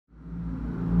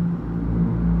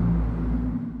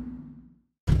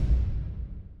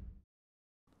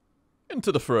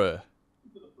Into the fray.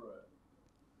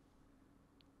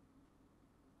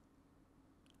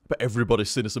 But everybody's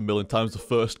seen this a million times. The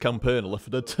first campaign of Left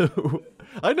 4 Dead 2.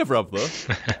 I never have though.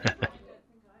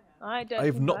 I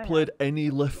have not played any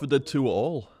Left 4 Dead 2 at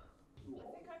all.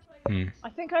 I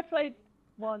think I played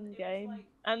one game,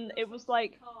 and it was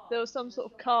like there was some sort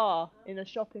of car in a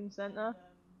shopping centre,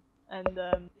 and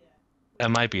that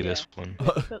might be this one.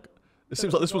 It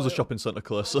seems like this one's a shopping centre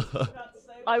closer.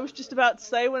 I was just about to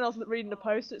say when I was reading the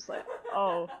post, it's like,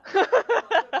 oh.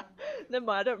 Never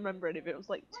mind, I don't remember any of it. It was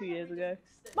like 2 years ago.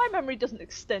 My memory doesn't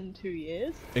extend 2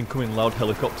 years. Incoming loud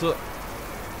helicopter.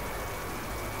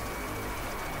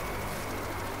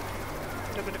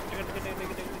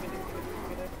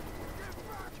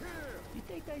 You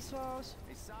think they saw us?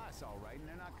 They saw us all right, and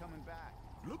they're not coming back.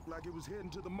 Looked like it was heading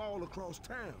to the mall across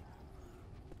town.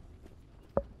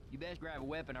 You best grab a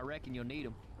weapon. I reckon you'll need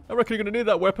them. I reckon you're gonna need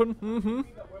that weapon. Mm-hmm.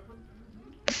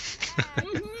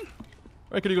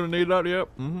 I reckon you're gonna need that, yep.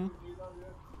 Mm-hmm.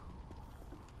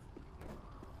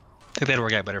 I think that'd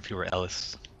work out better if you were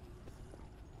Ellis.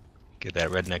 Get that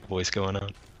redneck voice going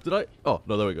on. Did I? Oh,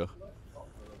 no, there we go.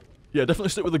 Yeah, definitely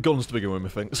stick with the guns to begin with,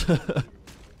 methinks. What did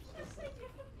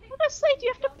I say? Do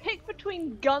you have to pick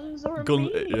between guns or a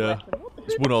melee yeah. weapon?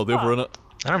 It's one or the other, innit?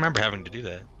 I don't remember having to do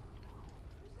that.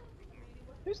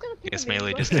 Who's gonna I pick guess a melee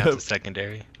melee weapon? just counts as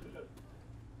secondary.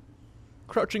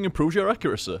 Crouching improves your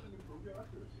accuracy.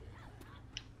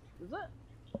 Is it?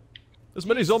 There's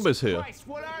many zombies here. Christ,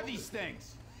 what are these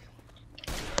things?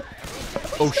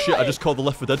 Oh shit, I just called the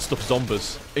Left 4 Dead stuff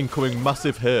zombies. Incoming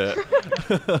massive hate.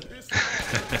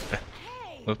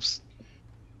 Whoops.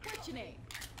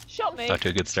 Shot me. Off to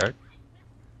a good start.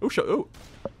 Oh shot, oh.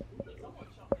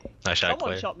 I shot Someone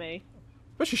Claire. shot me.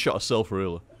 Bet she shot herself,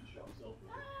 really.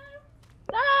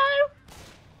 No!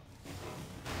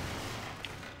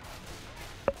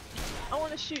 I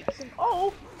want to shoot some.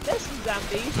 Oh, there's some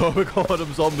zombies. Oh, we're calling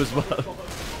them zombies, man.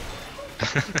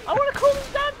 I want to call them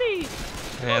zombies.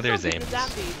 Yeah, Not they're zombies,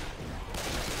 zombies.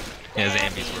 they're zombies. Yeah,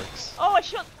 Zambies works. Oh, I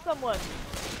shot someone.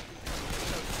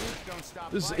 Don't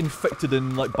stop. This is infected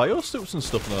in, like, biosuits and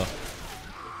stuff now.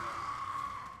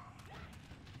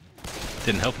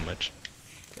 Didn't help much.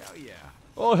 Hell yeah.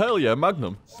 Oh, hell yeah,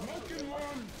 Magnum.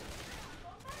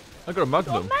 I got a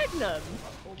Magnum. Got a Magnum.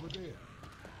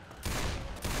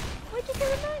 Where'd you get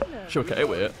a Magnum? Sure, okay,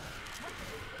 with it.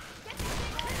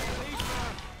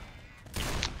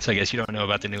 So I guess you don't know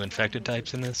about the new infected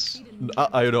types in this?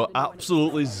 I know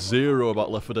absolutely zero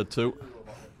about Left 4 Dead 2.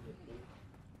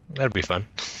 That'd be fun.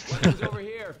 Over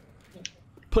here.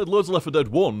 Played loads of Left 4 Dead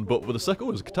 1, but with the second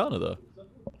one was a katana there.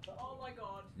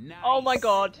 Nice. Oh my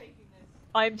god.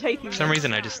 I'm taking For some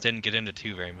reason, I just didn't get into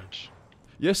 2 very much.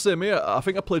 Yes, same here. I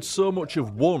think I played so much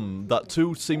of 1 that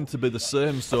 2 seemed to be the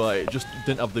same, so I just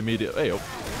didn't have the immediate. Hey, oh.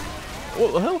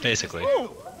 What the hell? Basically.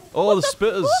 Oh, the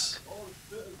spitters.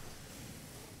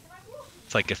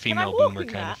 It's like a female walk boomer in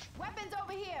kind that? of. Weapons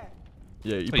over here.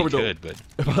 Yeah, you Well, you probably could, but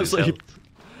don't. you lose health.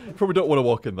 You probably don't want to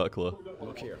walk in that, Claire.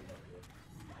 Look here.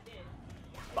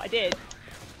 But I did.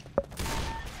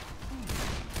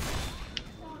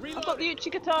 I've got the Uchi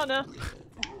katana.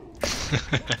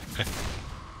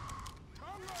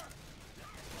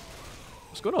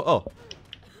 What's going on? Oh.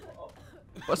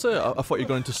 What's that? I thought you were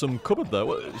going into some cupboard there.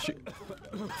 What? I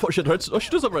thought she had red. Oh, she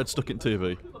does have red stuck in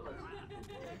TV.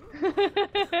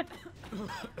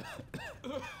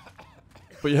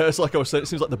 But yeah, it's like I was saying, it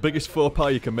seems like the biggest faux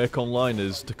pas you can make online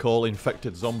is to call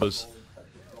infected zombies.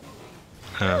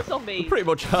 Zombies. Pretty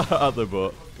much are they,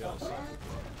 but...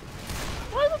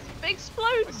 Why does it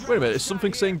explode? Wait a minute, is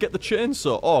something saying get the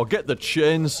chainsaw? Oh, get the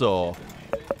chainsaw.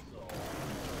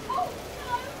 Oh,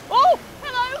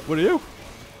 hello. What are you?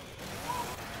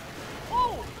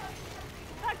 Oh,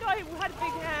 that guy who had a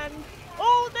big hand.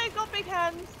 Oh, they've got big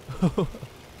hands.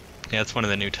 Yeah, it's one of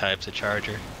the new types of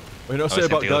charger. Well, you know what I say Always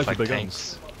about think guys they with look big like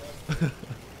hands?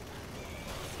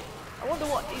 I wonder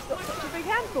what he's got such a big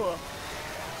hand for.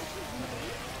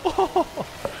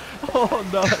 Oh,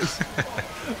 nice.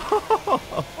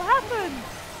 What happened?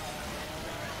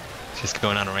 Just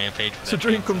going on a rampage. It's a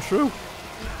dream come true.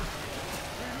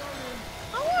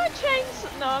 I want a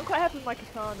chainsaw. No, I'm quite happy with my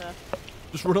katana.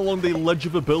 Just run along the ledge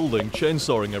of a building,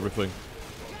 chainsawing everything.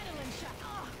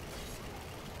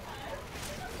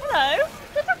 Hello?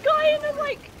 There's a guy in a,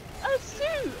 like, a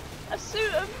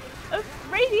suit of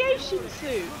radiation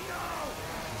suit.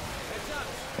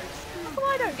 How come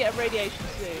I don't get a radiation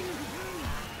suit?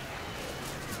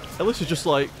 Ellis is just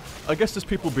like, I guess there's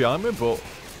people behind me, but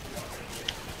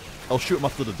I'll shoot them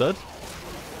after they're dead.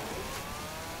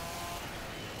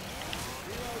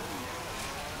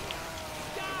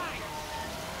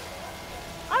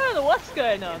 I don't know what's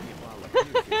going on.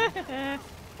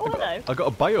 Oh, hello. I got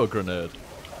a bio grenade.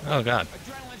 Oh god.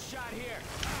 Adrenaline shot here.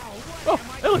 Oh,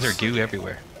 There's Ellis. goo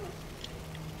everywhere.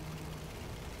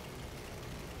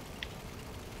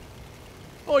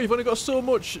 Oh, you've only got so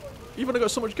much. You've only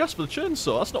got so much gas for the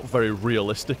chainsaw. That's not very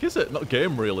realistic, is it? Not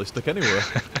game realistic, anyway.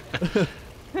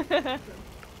 I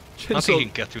don't think you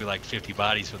can get through like 50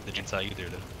 bodies with the chainsaw either,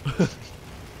 though.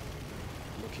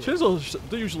 Chainsaws,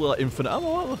 they're usually like infinite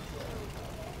ammo, aren't they?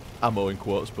 Ammo in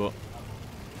quotes, but.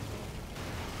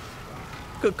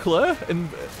 Look at Claire, and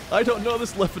I don't know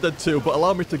this Left 4 Dead 2, but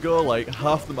allow me to go like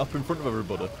half the map in front of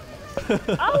everybody. I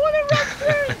want to run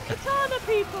through katana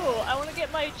people. I want to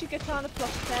get my Uchi katana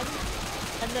plus 10,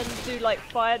 and then do like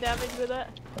fire damage with it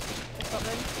or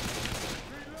something.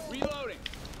 Reloading.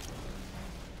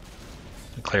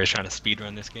 Claire's trying to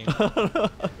speedrun this game.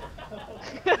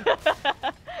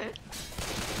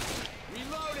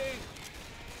 Reloading.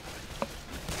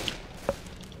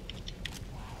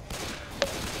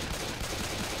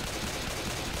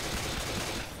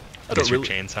 I Guess don't your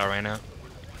really. chainsaw right now.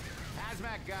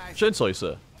 Hazmat guy. Chainsaw, you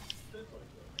say?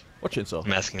 What chainsaw?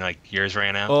 I'm asking like yours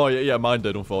ran out. Oh yeah, mine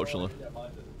did, unfortunately.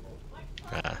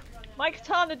 My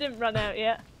katana didn't run out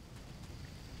yet.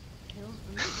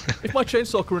 If my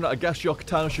chainsaw can run out of gas, your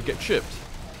katana should get chipped.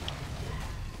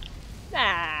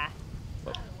 Nah.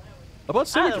 I'm about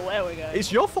to say, I don't know where we're going.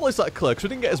 it's your fault it's that clear, because we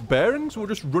didn't get his bearings, we're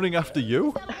just running after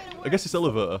you. I guess it's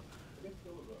elevator.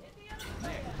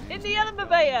 In the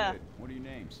elevator. What are your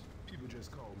names? People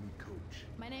just call me Coach.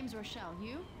 My name's Rochelle.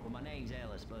 You? Well, my name's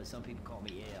Ellis, but some people call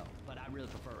me Elle. But I really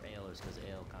prefer Ellis because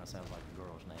Elle kind of sounds like a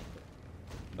girl's name.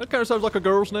 That kind of sounds like a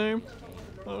girl's name.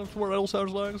 That's what else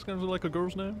sounds like. It's kind of like a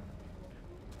girl's name.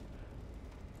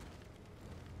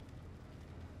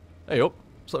 Hey up,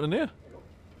 something in here.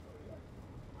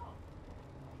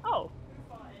 Oh.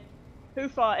 Who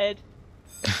farted?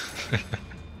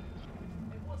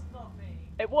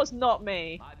 It was not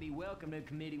me. I'd be welcome to the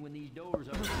committee when these doors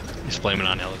open. He's blaming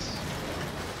on Ellis.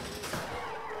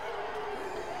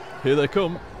 Here they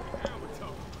come.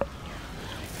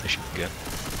 They should be good.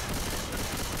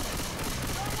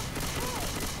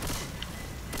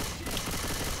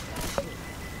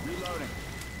 Reloading.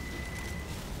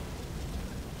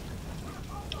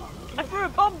 I threw a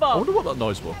bomb I bomb. wonder what that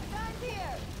noise was.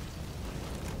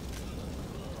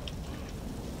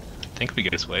 I think we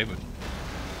get this way, but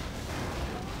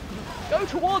Go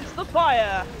towards the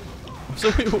fire. So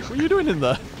what were you doing in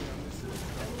there?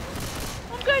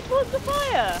 I'm going towards the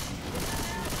fire.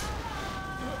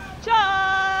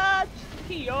 Charge!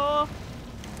 Kyo.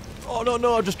 Oh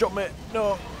no, I just dropped me.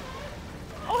 No.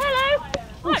 Oh, hello! Oh,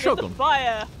 I'm in the shotgun.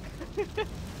 fire.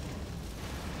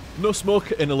 No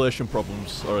smoke inhalation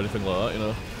problems or anything like that, you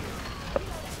know.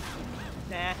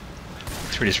 Nah.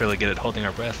 we're just really good at holding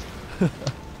our breath.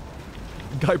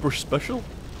 Guybrush special?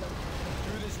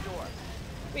 Through this door.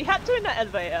 We had to in that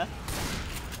elevator.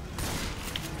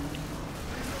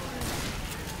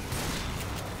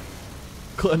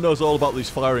 Claire knows all about these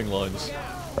firing lines.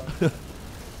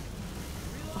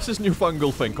 What's this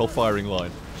newfangled thing called firing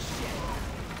line?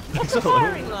 What's a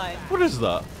firing line? What is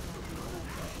that?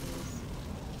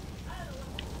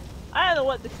 I don't know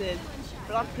what this is,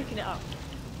 but I'm picking it up.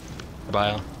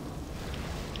 Bio.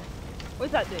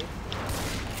 What does that do?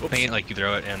 I think like you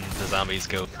throw it and the zombies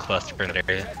go cluster in an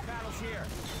area. Battle's here.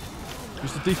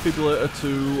 Use the defibrillator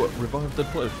to revive dead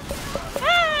players.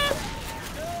 Ah!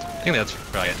 I think that's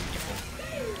probably it.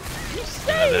 You That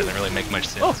stay! doesn't really make much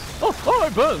sense. Oh,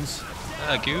 it burns!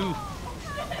 Goo.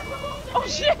 Oh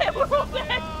shit, we're all dead!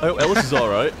 I hope Ellis is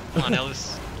alright. Come on,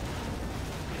 Ellis.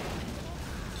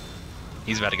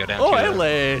 He's about to go down Oh, too.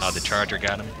 Ellis! Oh, the charger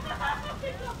got him.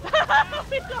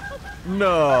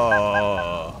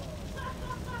 No.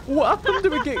 What happened?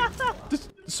 Did we get? Did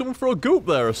someone throw a goop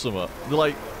there or something? They're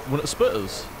like when it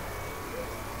spitters.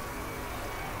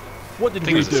 What did I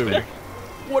think we it was a do? spitter.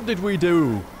 What did we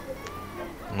do?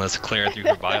 Unless Claire threw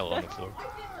her bile on the floor.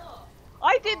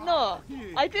 I did not.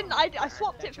 I didn't. I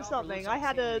swapped it for something. I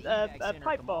had a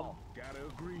pipe bomb. Gotta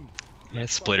agree. Yeah,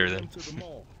 it's splitter then. To the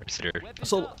mall. Or spitter.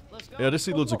 So, yeah, I did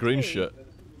see loads of green shit.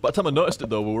 By the time I noticed it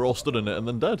though, we were all stood in it and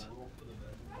then dead.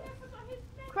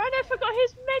 Chrono forgot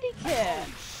his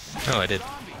medikit. Oh, I did.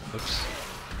 Oops.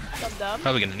 Dumb dumb.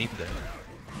 Probably gonna need that.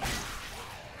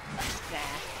 Nah.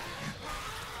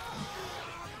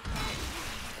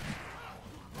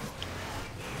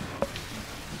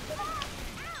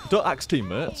 Don't axe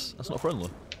teammates. That's not friendly.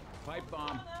 Pipe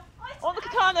bomb. On the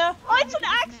katana. Oh, it's an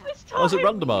axe this time. Oh, is it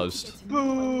randomised?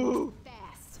 Boo.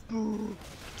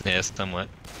 Yeah, somewhat.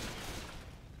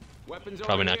 Weapons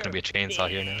Probably over not here. gonna be a chainsaw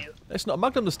here now. It's not a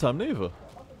magnum this time neither.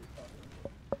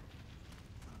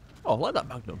 Oh, I like that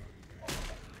magnum.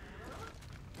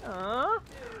 Aww.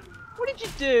 What did you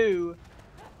do?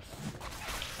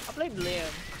 I blame Liam.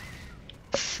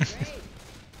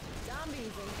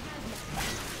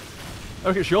 I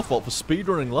think it's your fault for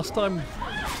speedrunning. Last time,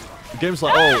 the game's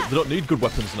like, oh, they don't need good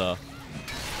weapons now.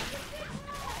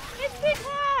 It's Big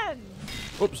Hand!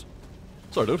 Oops.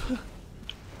 Sorry, dude.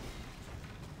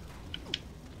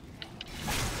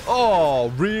 Oh,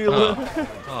 really?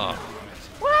 Oh,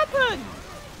 What happened?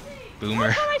 boomer.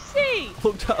 What can I see?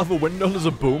 Looked out of a window and there's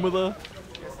a boomer there.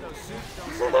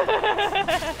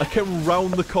 I came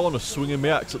round the corner swinging my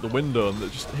axe at the window and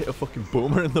it just hit a fucking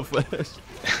boomer in the face.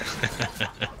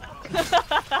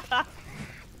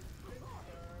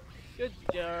 Good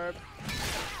job.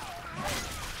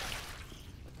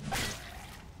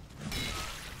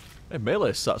 Hey, melee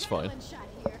is satisfying.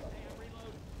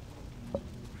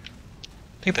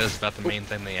 I think that's about the main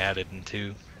thing they added in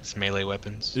 2. Is melee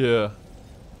weapons. Yeah.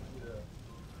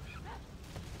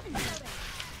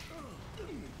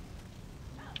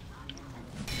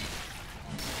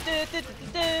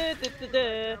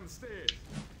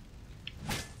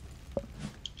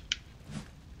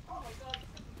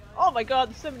 Oh my god,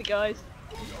 there's so many guys.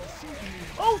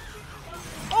 Oh!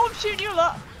 Oh, I'm shooting you a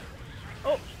lot!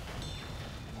 Oh.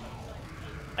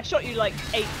 I shot you like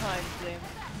 8 times,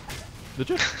 Liam. Did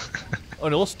you? Oh,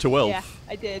 and I lost 12. Yeah,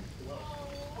 I did.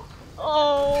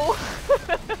 Oh!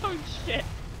 Oh shit.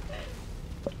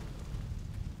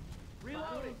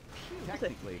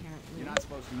 Technically, you're not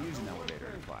supposed to use an elevator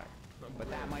to fire, but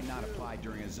that might not apply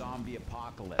during a zombie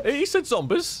apocalypse. Hey, he said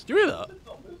zombies. Do you hear that?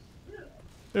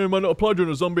 It might not apply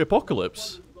during a zombie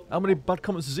apocalypse. How many bad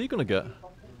comments is he gonna get?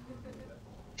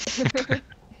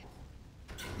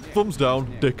 Thumbs down,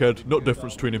 dickhead. No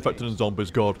difference between infected and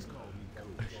zombies, God.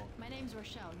 My name's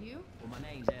Rochelle. You? Well, my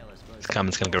name's Alice, but This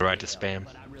comment's gonna go right to spam.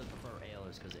 but I really prefer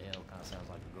Alice because Ale kind of sounds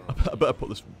like a girl. I better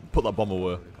put that bomb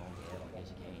away. Call me Ale, I guess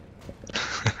you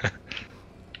can.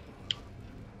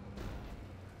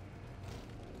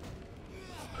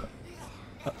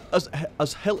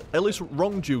 Has Ellis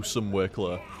wronged you somewhere,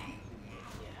 Claire?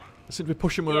 I seem to be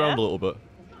pushing him around a little bit.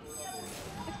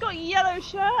 It's got a yellow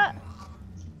shirt!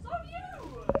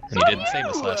 And you didn't say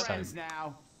this last time. Friends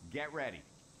now, get ready.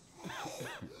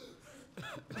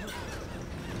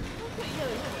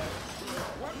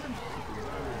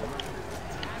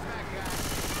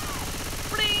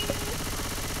 Bling!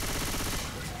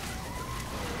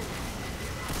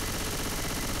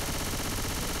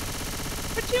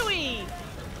 Patooey!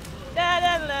 Da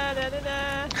da da da da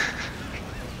da.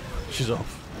 She's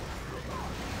off.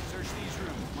 Search these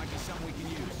rooms. Might be something we can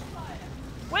use.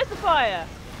 Where's the fire?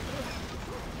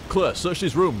 Claire, search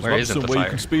these rooms. Where Might be isn't the somewhere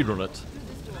you fire? can speedrun it.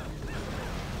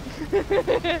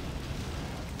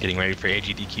 Getting ready for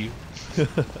AGDQ.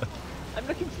 I'm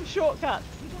looking for shortcuts.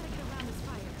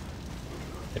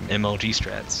 Them MLG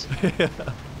strats.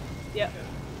 Yep.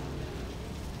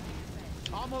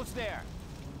 Almost there.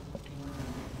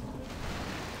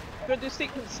 Gonna do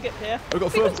sequence skip here. I've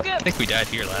got Sequence further. I skip! think we died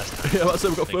here last time. Yeah, I'd say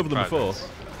we got Making further than before. progress.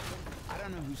 I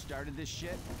don't know who started this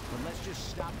shit, but let's just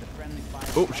stop the friendly fire.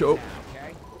 Oh, right shut up. now,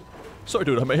 okay? Sorry,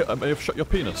 dude. I may have shot your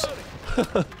penis. I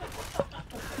didn't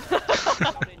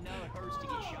know it hurts to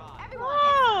get shot.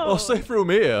 Whoa! Oh, safe room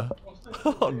here.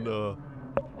 Oh no.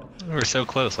 We were so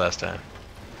close last time.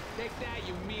 Take that,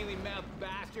 you mealy-mouthed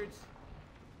bastards.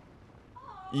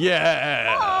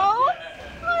 Yeah. Oh,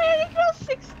 I only got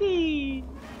 16.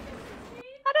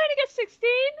 I'd only get 16.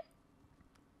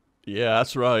 Yeah,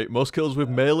 that's right. Most kills with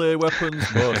melee weapons.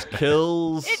 Most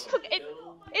kills. It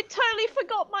totally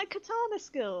forgot my katana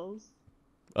skills.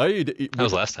 Oh, That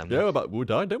was last time, Yeah, though. but we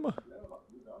died, didn't we?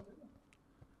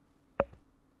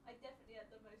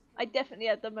 I definitely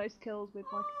had the most kills with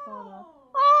my katana.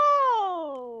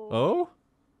 Oh! Oh.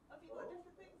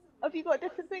 Have you got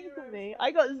different things than me?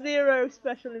 I got 0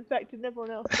 special infected and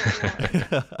everyone else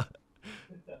got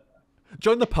 1.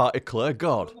 Join the party, Claire.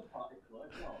 God.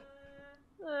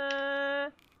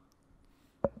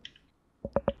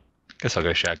 Guess I'll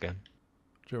go shotgun.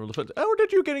 General defense. How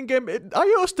did you get in game?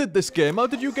 I hosted this game. How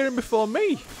did you get in before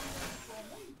me?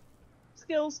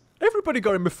 Skills. Everybody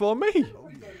got in before me.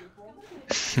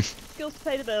 Skills to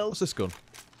pay the bills. What's this gun?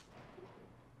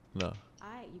 No.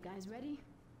 Alright, you guys ready?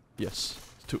 Yes.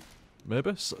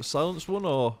 Maybe silenced one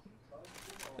or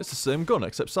it's the same gun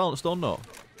except silenced or not.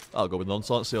 I'll go with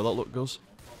non-silenced. See how that look goes.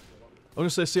 I'm gonna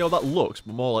say see how that looks,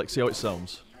 but more like see how it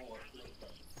sounds.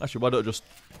 Actually, why don't I just?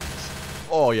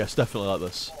 Oh yes, definitely like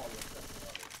this.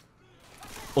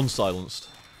 Unsilenced.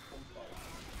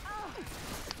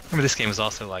 Remember, this game was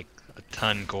also like a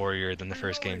ton gorier than the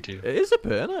first game too. It is a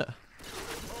bit, isn't it?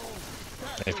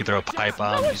 If you throw a pipe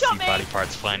bomb, you see body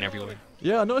parts flying everywhere.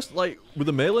 Yeah, I noticed, like, with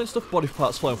the melee and stuff, body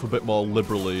parts flying for a bit more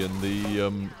liberally, and the,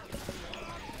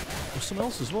 there's something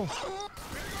else as well.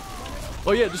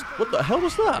 Oh yeah, just, what the hell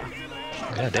was that?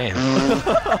 God damn.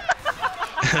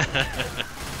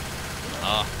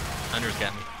 Oh, Hunter's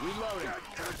got me.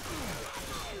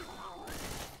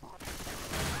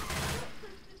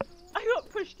 I got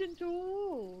pushed into a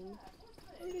wall.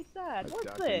 Really sad.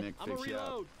 What's this? I'm a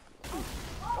reload.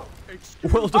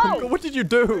 Well done, Oh! what did you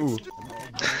do? I want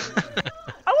to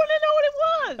know what it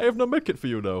was! I have no medkit for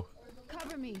you now.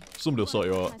 Cover me. Somebody will sort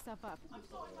you out. Myself up.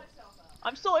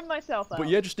 I'm sorting myself out. But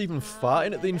yeah, just even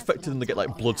farting at the infected and they get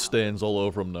like blood stains all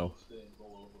over them now.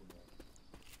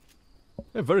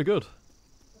 Yeah, very good.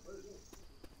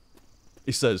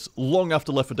 He says, long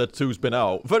after Left 4 Dead 2's been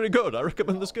out. Very good, I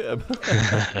recommend this game.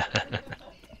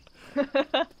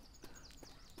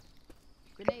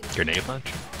 Grenade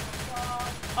launcher?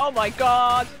 Oh my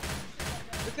god!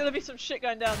 There's gonna be some shit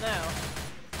going down now.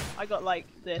 I got like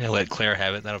this. Yeah, let Claire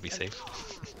have it, that'll be safe.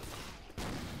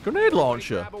 Grenade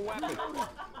launcher.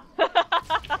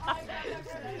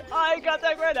 I got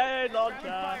the grenade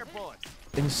launcher!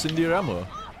 Incendiary ammo.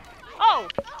 Oh!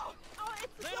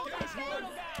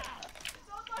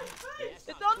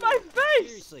 It's on my face!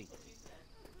 Seriously.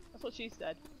 That's what she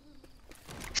said.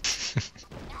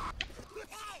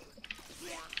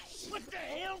 What the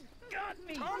hell got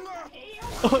me?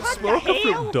 Oh, it's smoke a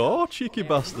front door, cheeky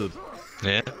bastard.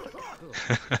 Yeah.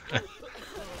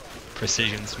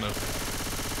 Precision smoke.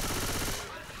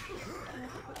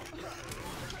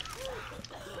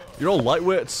 You're all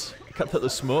lightweights. You can't take the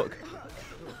smoke.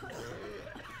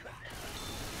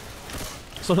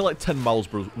 It's only like 10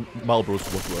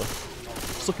 Marlboros worth there.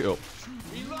 Suck it up.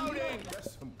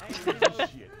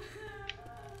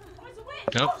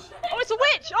 Nope. Oh, it's a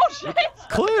witch! Oh shit!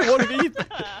 Claire, what did you...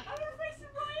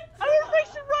 I was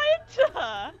facing right into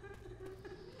her!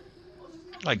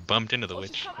 Like bumped into the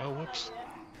witch. Oh, whoops.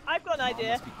 I've got an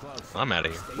idea. I'm out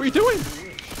of here. What are you doing?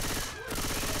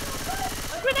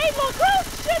 Grenade launcher! Oh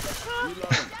shit!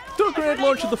 Don't grenade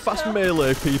launch at the fast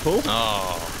melee, people.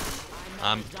 Oh.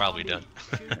 I'm probably done.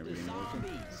 My hair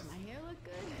look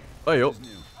good. Hey up.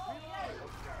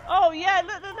 Oh yeah,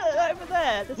 look over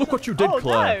there. There's Look what you did, oh,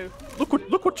 Claire. No.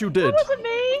 Look what you did. That wasn't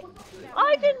me.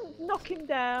 I didn't knock him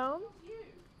down.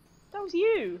 That was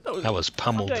you. That was I'm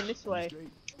pummeled. going this way.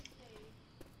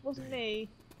 Wasn't me.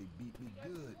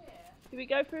 Did we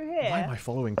go through here? Why am I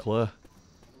following Claire?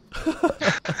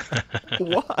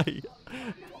 Why?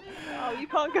 Oh, you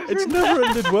can't go through It's never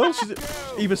ended well. She's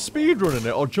either speedrunning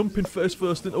it or jumping face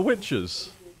first into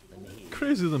witches.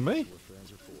 Crazier than me.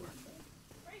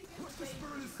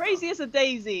 Crazy as a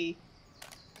daisy.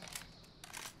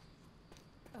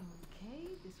 Okay,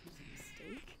 this was a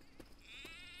mistake.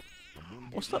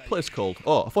 What's that place called?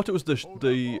 Oh, I thought it was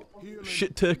the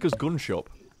Shit Taker's gun shop.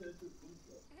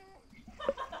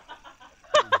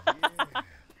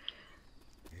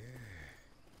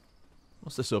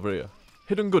 What's this over here?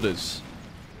 Hidden goodies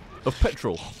of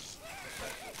petrol.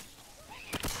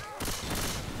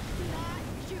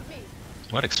 Shoot me.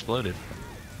 What exploded?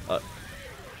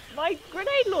 My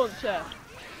grenade launcher.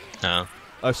 Oh.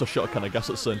 I also shot a can of gas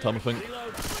at the same time, I think.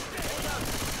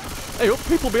 Hey up,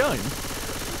 people behind!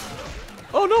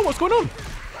 Oh no, what's going on?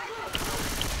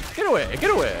 Get away,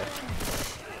 get away!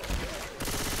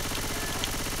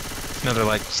 Another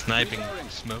like sniping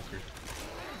smoker.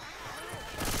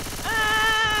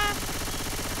 Ah!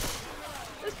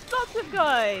 There's lots of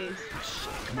guys.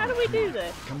 How do we do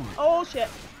this? Come on. Oh shit!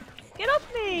 Get off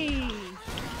me!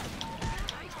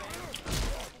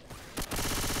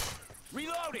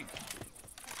 Reloading.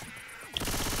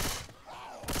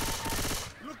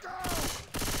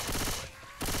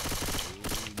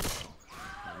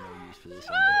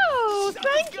 Oh,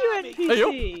 thank you,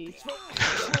 NPC.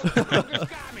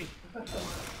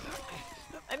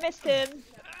 I missed him.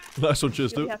 Nice one,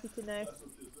 cheers, You'll be dude. happy to know.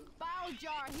 Bile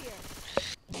jar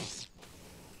here.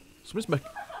 Somebody's making...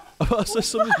 I said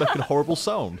somebody's making a horrible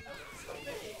sound.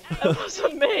 That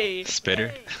wasn't me.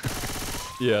 Spitter.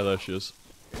 Yeah, there she is.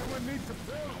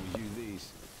 Use these.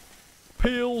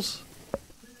 Peels!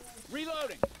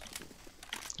 Reloading.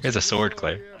 Here's a sword,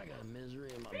 Claire. I got misery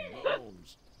in my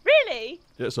bones. Really?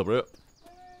 Yeah, it's over here.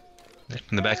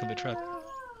 In the back of the truck.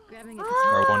 Grabbing a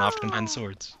Where one often finds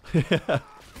swords.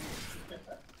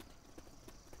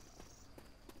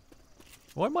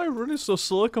 Why am I running so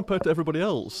slow compared to everybody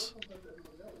else?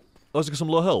 Oh, is it because I'm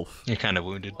low health? You're kind of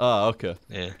wounded. Ah, okay.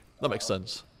 Yeah. That makes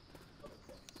sense.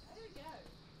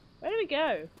 Where do we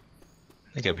go?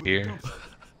 I think up here.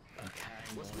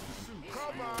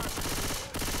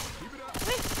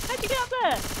 Wait, how'd you get up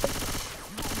there?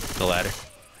 The ladder.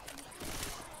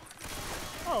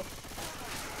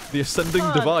 the ascending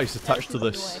Fun. device attached to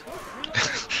Excellent this.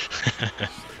 way.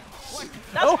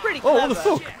 That's pretty Oh, clever. what the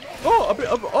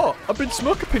fuck? I've been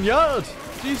smoke a pinata.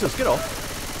 Jesus, get off.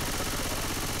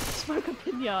 Smoke a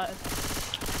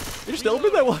pinata. You just held me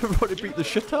there while everybody beat the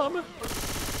shit out of me.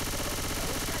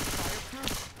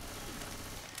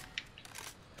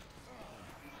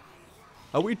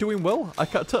 Are we doing well? I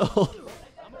can't tell.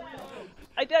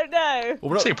 I don't know.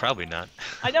 Well, I'd say probably not.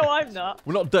 I know I'm not.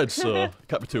 we're not dead, so it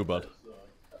can't be too bad.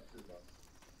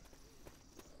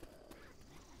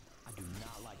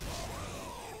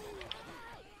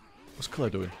 What's Claire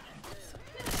doing?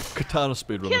 Katana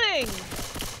speedrunning. Killing!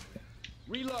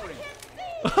 Reloading.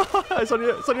 It's on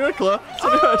your head, Claire. It's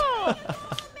on your head. Oh!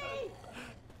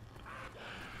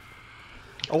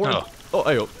 I want oh,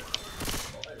 hey up.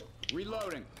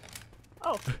 Reloading.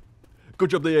 Oh, Good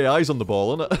job the AI's on the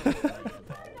ball, innit?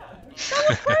 that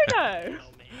was Chrono!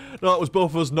 No, it was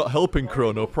both of us not helping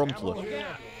Chrono promptly.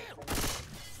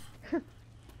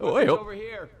 Oh, hey up. Over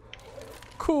here.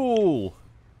 Cool.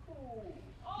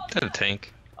 Is that a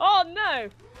tank? Oh no!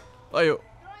 Hey up.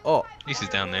 Oh, At least he's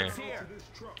down there.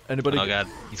 anybody? Oh god,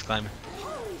 he's climbing.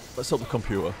 Let's help the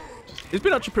computer. It's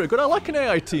been actually pretty good. I like an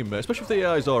AI team, mate, especially if the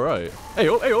AI's alright. Hey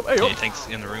up, hey up, hey Yeah, up. tank's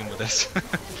in the room with us.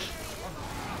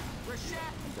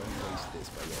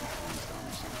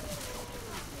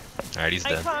 Alright, he's I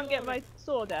dead. can't get my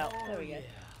sword out. There we go.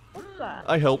 What's that?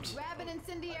 I helped. Grab an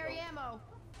incendiary ammo.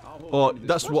 Oh,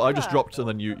 that's what I just that? dropped, and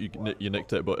then you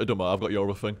nicked it. But it don't matter. I've got your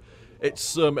other thing.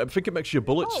 It's I think it makes your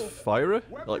bullets Oh. fiery,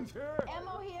 like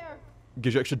Ammo here.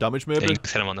 gives you extra damage Yeah, maybe. you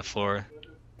just hit him on the floor.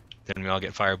 Then we all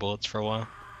get fire bullets for a while.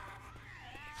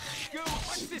 Do you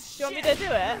want me to do it?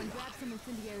 Grab some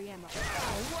incendiary ammo.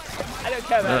 I don't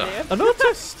care about Yeah. you. I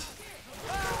noticed.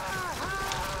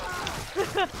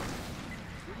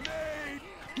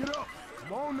 Get up!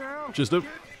 Come on now! Just do. Time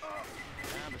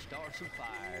to start some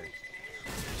fires.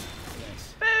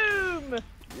 Boom!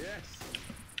 Yes!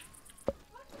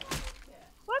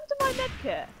 What happened to my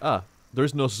medkit? Ah, there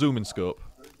is no zooming scope.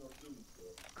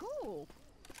 Cool.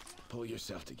 Pull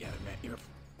yourself together, man. You're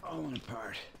falling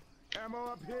apart. Ammo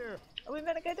up here! Are we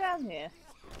meant to go down here?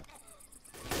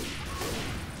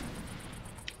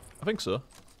 I think so.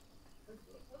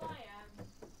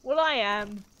 Well, I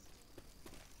am.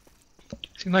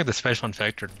 Seems like the special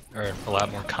effects are a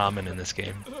lot more common in this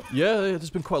game. Yeah,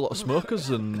 there's been quite a lot of smokers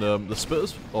and the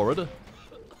spitters already.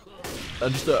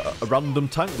 And just a random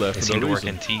tank there They for seem no to work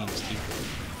reason. in teams too.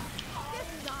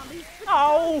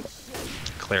 Oh!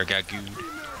 Claire got gooed.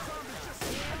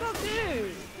 I got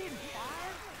dude.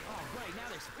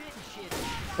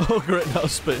 Oh great, now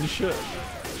spitting shit.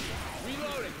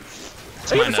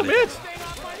 It's Hey, mine, it's not on me it.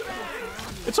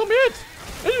 head! It's on me head!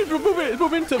 Hey, it's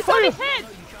moving into It's on fire! his head!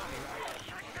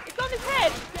 It's on his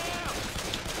head!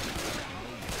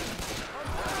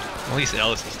 At least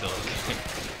Ellis is still okay.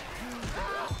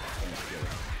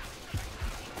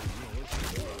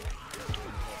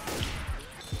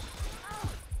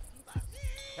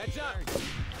 Heads up.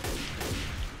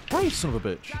 Hey, son of a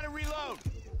bitch. Gotta reload.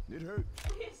 It hurt.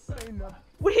 Ain't nothing.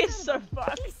 We're so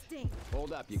fucked.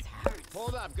 Hold up, you.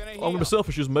 Hold up. Gonna I'm heal. gonna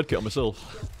selfish use medkit on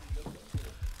myself.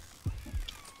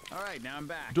 All right, now I'm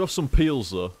back. Do have some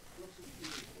peels though.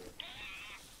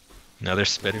 Another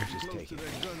spitter. Close to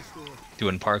that gun store.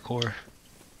 Doing parkour.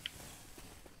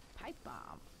 Pipe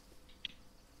bomb.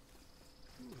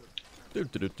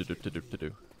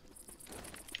 Do.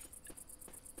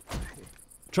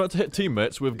 Trying to hit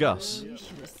teammates with gas. You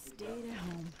should have stayed at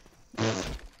home.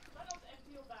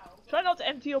 Try not to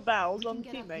empty your bowels on Get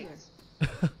up teammates. here.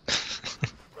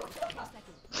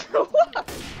 What?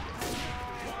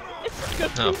 It's a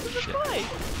good Oh, piece of shit. advice.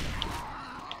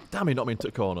 Damn, he knocked me into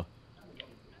the corner.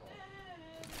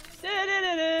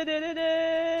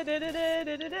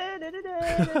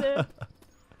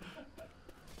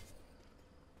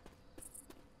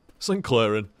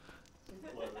 Sinclairin.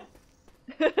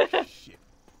 Shit.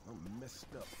 I'm messed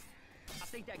up. I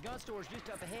think that gun store's just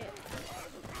up ahead.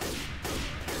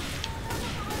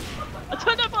 I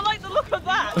don't know if I like the look of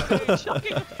that.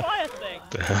 Chucking a fire thing.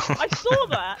 The hell? I saw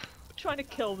that trying to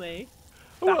kill me.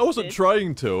 I wasn't Bastard.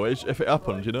 trying to, if it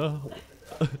happened, you know?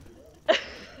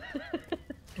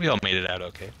 We all made it out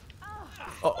okay. Oh,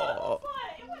 Oh,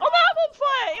 no, I'm on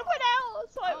fire! It went out!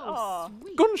 It's like, oh.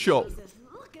 Sweet gunshot! Jesus,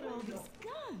 look at all these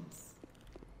guns.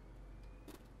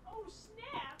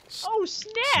 Oh,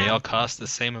 snap! They all cost the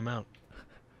same amount.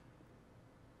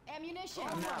 Ammunition.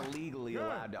 I'm not legally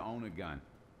allowed to own a gun.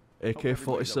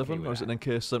 AK-47 or is it an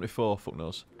AK-74? Fuck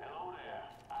knows.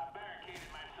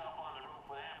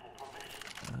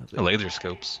 The laser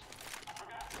scopes.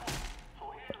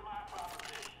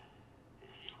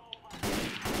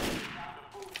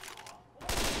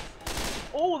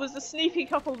 Oh, there's a sneaky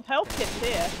couple of health kits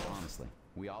here. Honestly,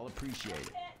 we all appreciate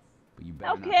it. But you better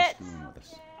Health not be kits. screwing with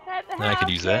us. Have the I could health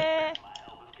use that. kit.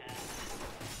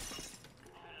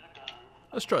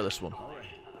 Let's try this one. Hang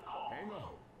on.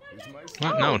 This might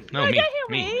What? Oh, No, no, me, don't heal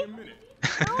me. be a minute.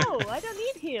 No, I don't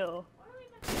need heal.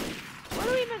 What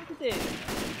are we meant to do?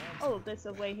 Oh, there's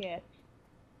a way here.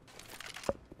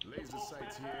 Laser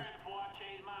sights here.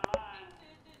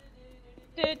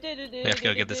 We have to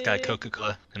go get this guy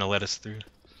Coca-Cola, and he'll let us through.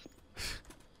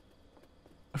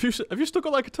 Have you still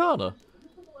got that katana?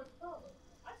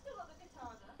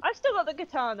 I've still got the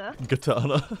katana.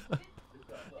 Katana.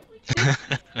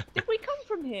 Did we come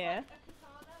from here?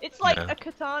 It's like No. a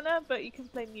katana, but you can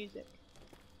play music.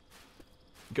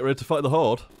 Get ready to fight the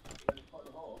horde.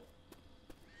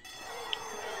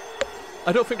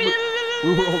 I don't think we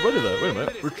were already there. Wait a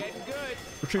minute.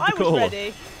 Retrieve I the was cola.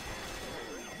 ready.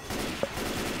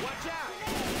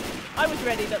 I was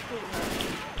ready, that's all that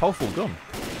matters. Powerful gun.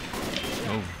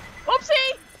 Oh.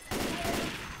 Whoopsie!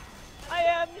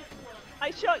 I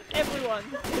shot everyone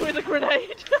with a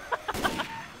grenade.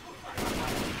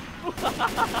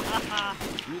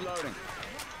 Reloading.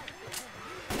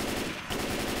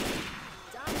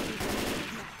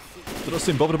 They don't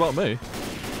seem bothered about me.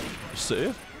 Just sit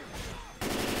here.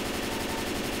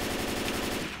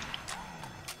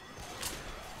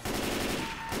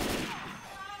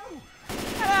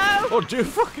 Hello! Oh, dude,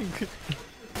 fucking.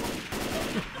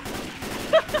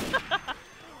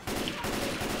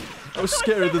 That was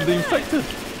scarier than the infected.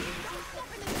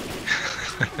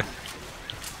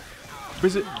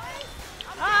 Is it?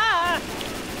 Ah!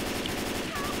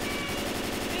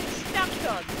 Being stamped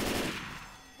on.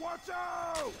 Watch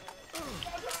out!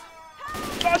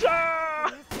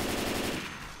 Basha!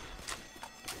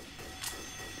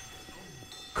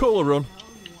 Cola run.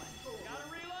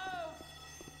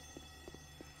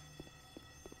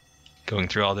 Going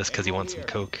through all this because he wants some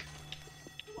Coke.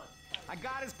 I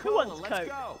got his Who cola. wants Let's Coke?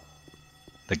 go.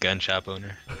 The gun shop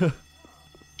owner. Oh,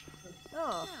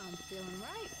 I'm feeling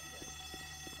right.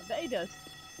 I bet he does.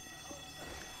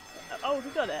 Oh, he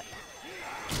got it.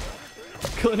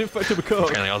 Kill an infected with coke.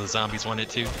 Apparently all the zombies want it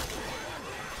too.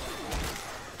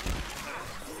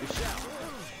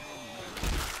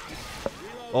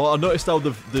 Oh, I noticed how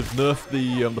they've nerfed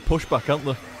the pushback, haven't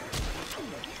they?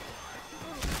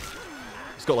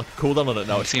 It's got like a cooldown on it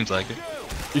now. It seems like it.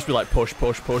 It used to be like push,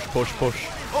 push, push, push, push.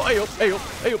 Oh, hey up, hey up,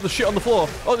 hey up, there's shit on the floor.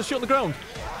 Oh, there's shit on the ground.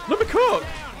 Let me cook!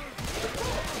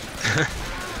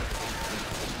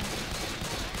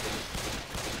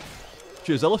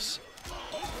 Cheers, Ellis.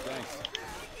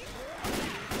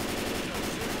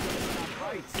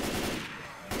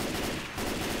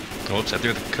 Oops, I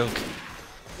threw the Coke.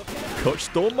 Coach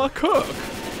stole my cook.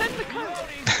 Defend the coat.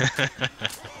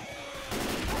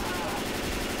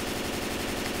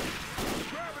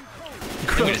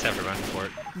 I think we just have to run for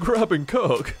it. Grabbing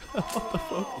coke.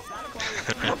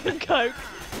 The coke.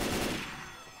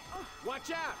 Watch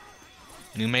out!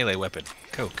 New melee weapon,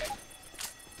 Coke.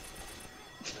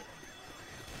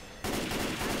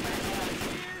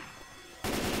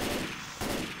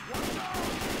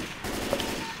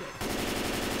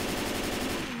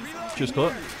 Cheers,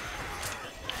 Clark.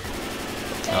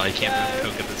 Oh, you can't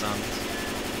throw Coke at the zombies.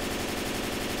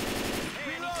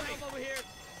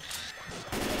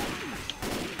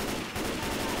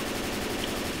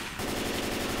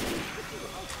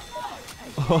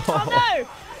 Oh no!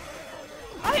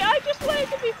 I just wanted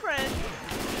to be friends.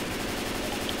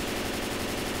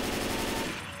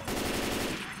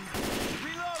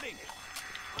 Reloading.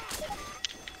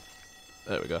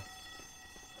 There we go.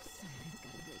 Somebody's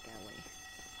gotta break our way.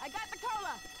 I got the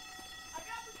cola!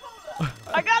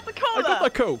 I got the cola. I got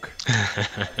that coke.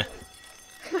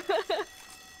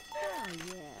 Oh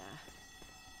yeah.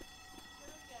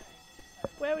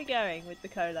 Where are we going with the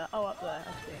cola? Oh, up there.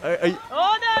 I see. Are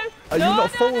Oh no! you No,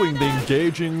 not no, following no, the no.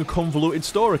 engaging, convoluted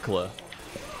story, Claire?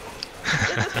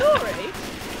 Is the story?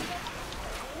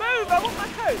 Move! I want my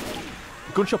coke.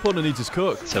 Gunshop owner needs his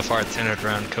coke So far it's centered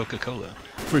around Coca-Cola.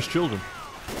 for his children.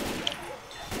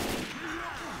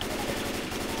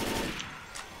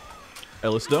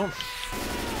 Ellis, don't.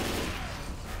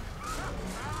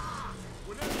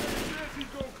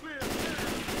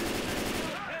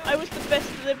 I was the best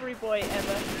delivery boy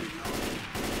ever.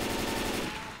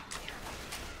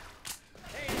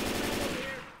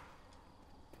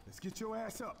 Let's get your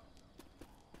ass up.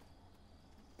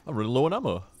 I'm running low on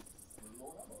ammo.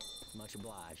 Much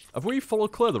obliged. Have we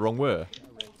followed Claire the wrong way?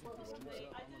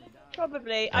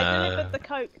 Probably. I delivered the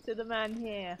coke to the man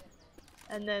here.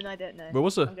 And then I don't know. Where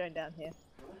was it? I'm going down here.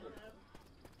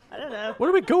 I don't know. Where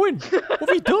are we going? What have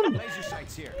we done? Laser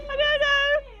sights here. I don't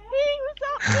know! was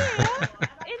up here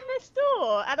in the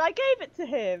store, and I gave it to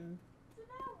him.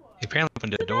 He apparently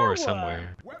opened a It's an door hour.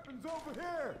 somewhere. Weapons over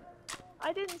here!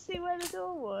 I didn't see where the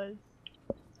door was.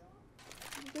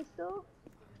 This door?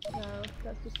 No,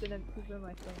 that's just an empty room,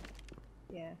 I think.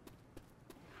 Yeah.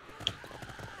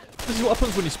 This is what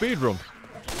happens when you speedrun.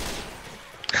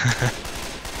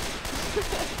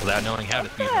 Without knowing how to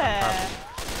speed run Yeah. properly.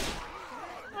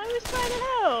 I was trying to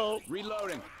help.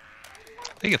 Reloading. I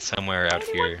think it's somewhere out I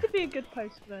here. want to be a good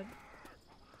postman.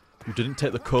 You didn't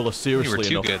take the cola You seriously were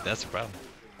too enough. good, that's the problem.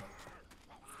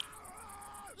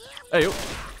 Hey, yo.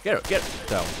 Get it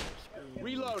down.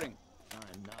 Reloading. I'm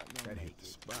not That gonna hit make the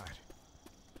it. spot.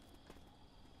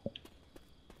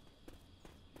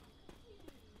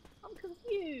 I'm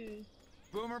confused.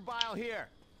 Boomer bile here.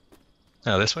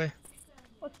 Oh, this way?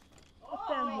 What's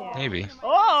down here? Maybe.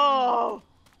 Oh!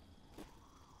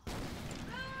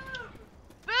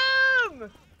 Boom!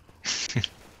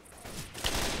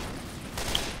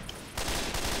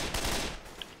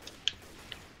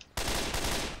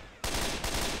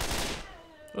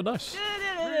 Oh, nice.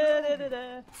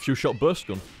 Da-da-da-da-da-da. Few shot burst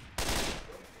gun.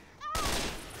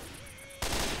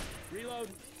 Reload.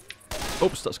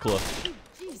 Oops, that's Claire.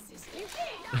 Jesus.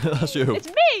 That's you. It's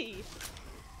me!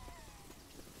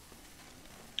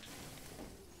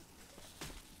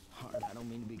 Hard, I don't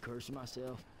mean to be cursing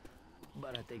myself,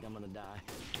 but I think I'm gonna die.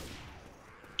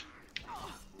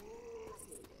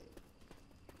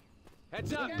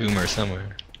 Heads up. Boomer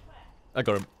somewhere. I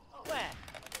got him. Where?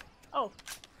 Oh.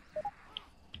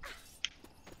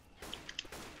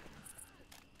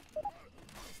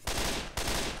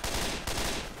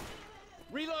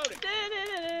 Reloading.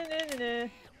 Da-da-da-da-da-da.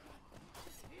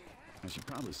 I should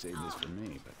probably save this for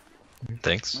me, but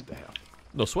Thanks. what the hell?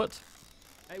 No sweat.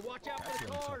 Hey, watch out for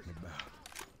the cars!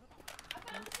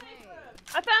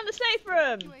 I found the safe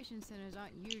room! Situation centers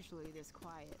aren't usually this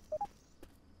quiet.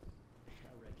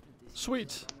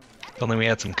 Sweet. If only we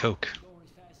had some coke.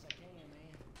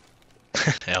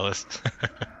 Alice.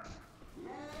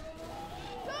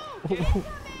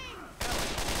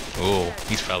 Oh,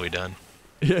 he's probably done.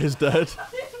 Yeah, he's dead.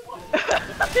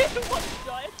 What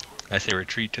died? I say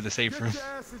retreat to the safe room. Get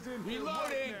your asses in here right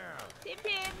Reloading. now. Tip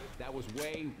him! That was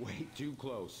way too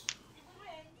close.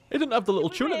 It didn't have the little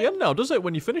tune at the end now, does it?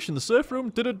 When you finish in the safe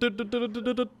room,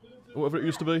 whatever it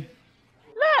used to be.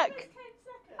 Look!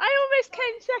 I almost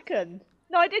came second.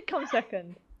 No, I did come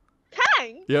second.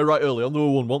 Tank? Yeah, right early on, there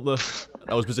were one, weren't there?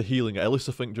 I was busy healing Ellis,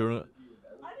 I think, during it.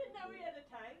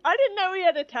 I didn't know we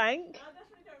had a tank.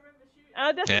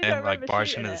 I definitely Yeah, don't like remember barged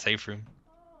shooting into the it. safe room.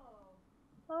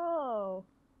 Oh.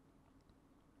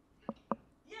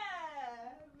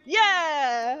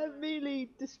 Yeah! Melee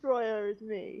destroyer is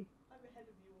me.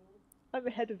 I'm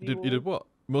ahead of you all. You did what?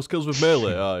 Most kills with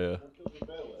melee? Ah, yeah.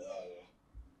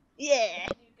 Yeah!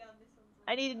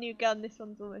 I need a new gun, this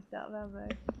one's almost out of ammo.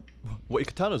 What, your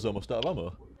katana's almost out of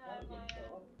ammo?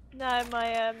 No,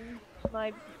 my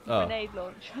Ah. grenade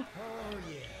launcher.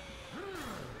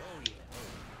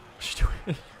 What's she doing?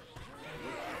 I'm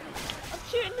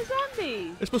shooting the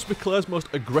zombies! This must be Claire's most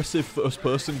aggressive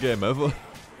first-person game ever.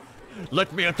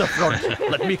 Let me at the front!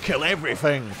 Let me kill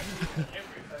everything!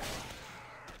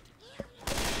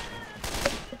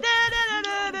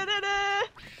 Da-da-da-da-da-da-da.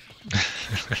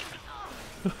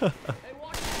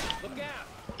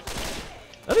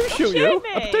 I didn't shoot you! shoot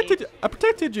I me.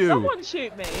 protected you! Someone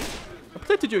shoot me! I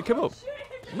protected you, it came up.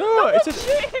 No, it Someone's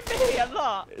said... shooting me! I'm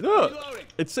not! No!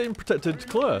 It's saying protected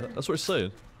Claire, that's what it's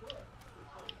saying.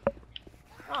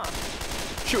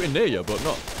 Oh. Shooting near you, but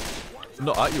not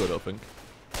at you, I don't think.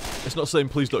 It's not saying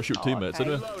please don't shoot teammates,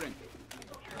 okay. anyway. Reloading.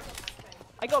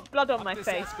 I got blood on my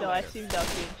face, so I assumed I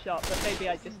was being shot, but maybe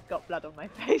I just got blood on my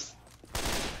face.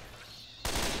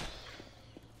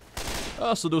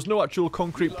 Ah, so there was no actual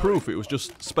concrete proof, it was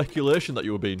just speculation that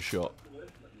you were being shot.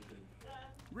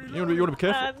 You want to be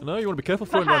careful. No, you want to be careful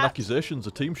throwing around perhaps. accusations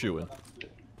of team shooting.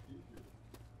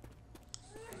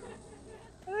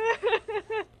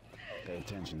 Pay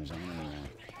attention, there's an enemy around.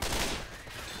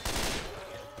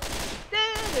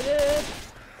 Da-da-da.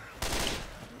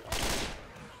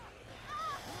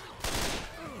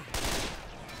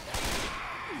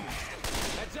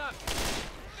 Heads up.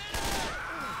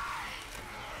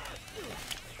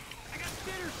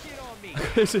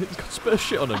 He's got spare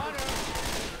shit on him.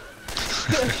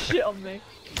 Shit on me.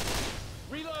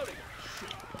 Reloading.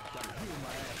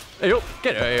 Hey up,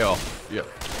 get it off. Yeah.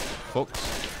 Fucks.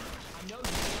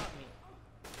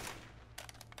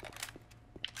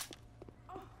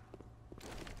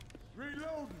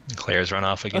 Reloading. Claire's run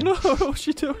off I again. know, what's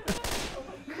she doing?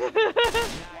 Hey,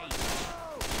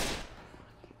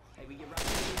 we get right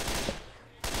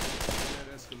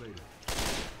That escalator.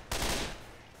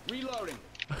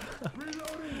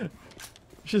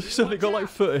 She's only got like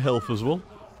 30 health as well.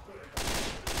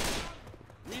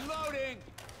 Reloading.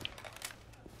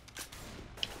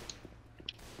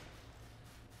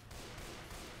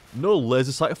 No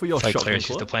laser sight for your It's like shotgun. Claire's used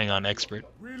Claire. to playing on expert.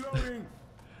 Reloading.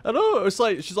 I know, it's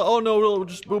like, she's like, oh no, we'll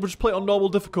just play it on normal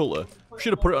difficulty.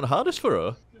 Should have put it on hardest for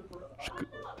her.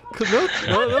 No,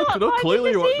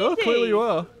 clearly you are. No, clearly you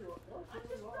are.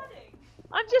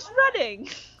 I'm just running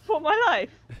for my life.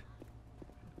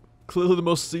 Clearly the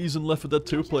most seasoned Left 4 Dead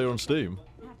 2 player on Steam.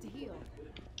 I have to heal.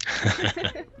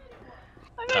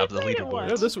 I've Top of the only played it leaderboard.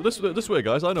 Yeah, once. this way,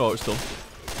 guys. I know how it's done.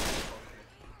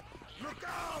 Look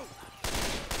out!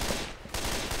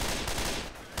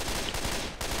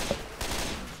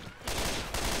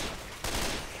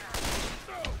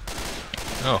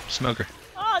 Oh, smoker.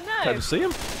 Oh Can't no! even see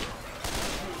him.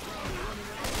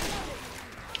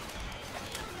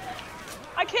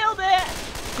 I killed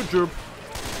it! Good job.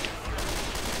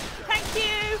 Thank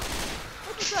you!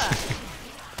 What was that?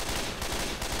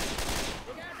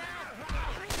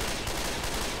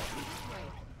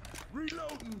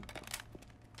 Reloading.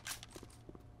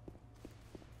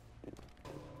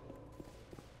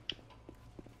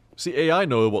 See, AI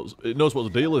knows what the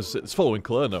deal is. It's following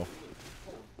Claire now.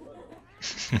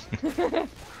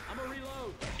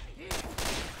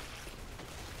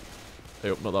 Hey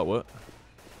up, not that way.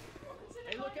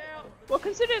 Well,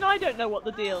 considering I don't know what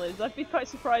the deal is, I'd be quite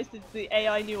surprised if the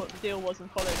AI knew what the deal was and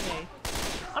followed me.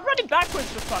 I'm running backwards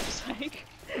for fuck's sake!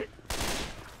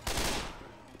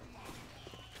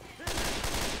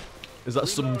 Is that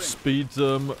some speed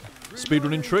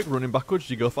running trick? Running backwards?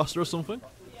 Do you go faster or something?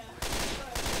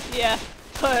 Yeah,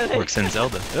 totally. Works in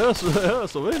Zelda. Yeah,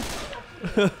 that's what I mean.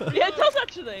 Yeah, it does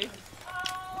actually.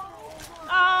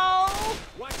 Oh!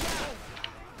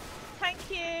 Thank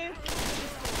you.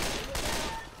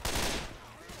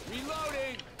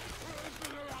 Reloading.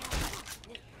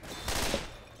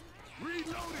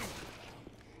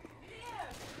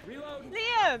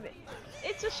 Liam,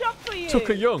 it's a shock for you.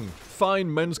 Tucker Young,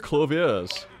 fine men's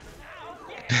clothiers.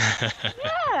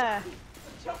 Yeah.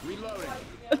 Reloading.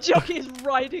 A jockey is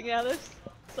riding Alice.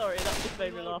 Sorry, that just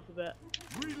made me laugh a bit.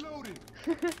 Reloading.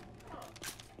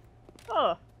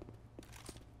 Oh.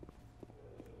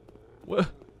 Well,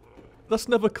 that's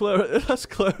never Claire. That's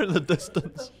Claire in the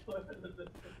distance.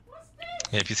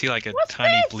 Yeah, if you see like a What's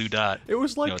tiny this? blue dot, It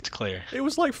was you like know it's Claire. it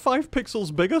was like 5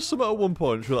 pixels bigger. Something at one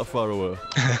point. She was that far away.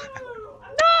 No!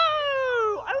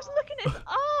 I was looking at his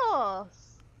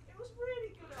arse. It was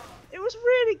really good arse. It was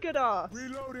really good arse.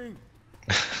 Reloading.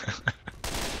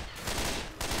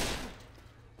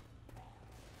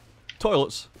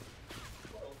 Toilets.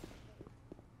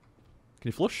 Can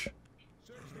you flush?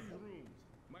 Search these rooms.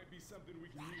 Might be something we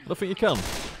can use. I don't think you can.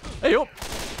 Hey up!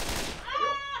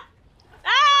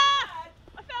 Ah!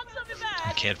 I found something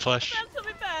bad. Can't flush. I found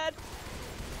something bad.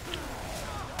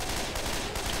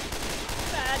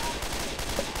 Bad.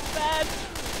 Bad.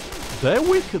 They're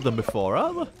weaker than before,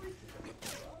 aren't they?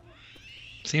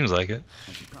 Seems like it.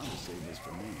 I should probably save this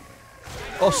for me.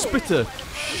 Oh, spitter!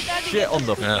 Shit on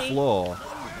the Yeah. floor.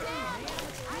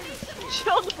 Shit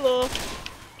on the floor.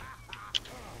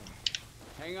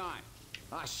 Hang on.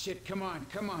 Ah, shit. Come on.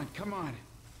 Come on. Come on.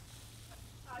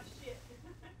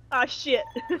 Ah shit.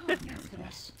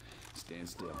 Yes. Stand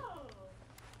still.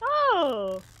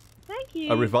 Oh, thank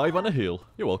you. A revive and a heal.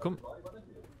 You're welcome.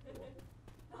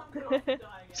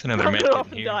 It's another I'm man gonna off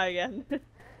and here. die again. I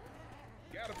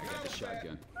got the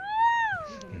shotgun.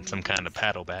 And some kind of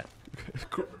paddle bat.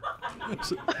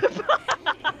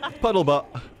 Paddle bat.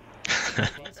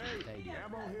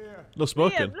 Ammo here. No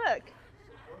smoking. Liam, look.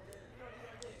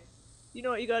 You know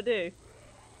what you gotta do?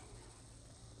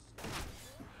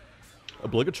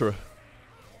 Obligatory.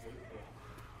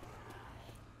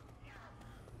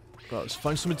 Right, let's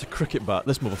find something to cricket bat.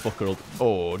 This motherfucker will...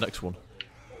 Oh, next one.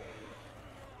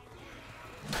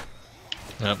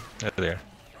 Yep, there.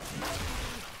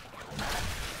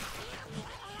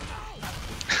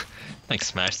 Like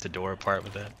smash the door apart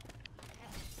with that.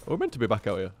 We're meant to be back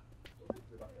out here. I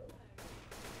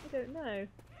don't know.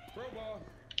 Crowbar.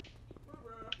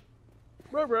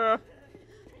 Ruh-ruh.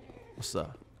 What's that?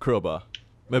 Crowbar.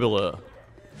 Maybe later.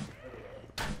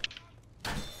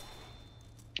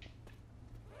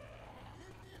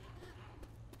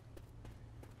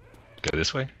 Go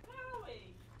this way.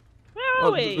 Where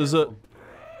are we? There's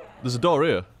a door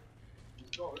here.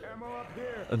 Ammo up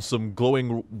here. And some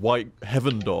glowing white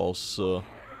heaven doors, so...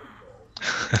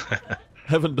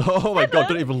 Heaven door. Oh my god,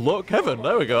 didn't even look. Heaven,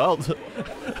 there we go. Oh,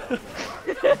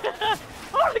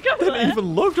 I go Didn't there.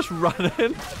 even look, just ran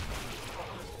in.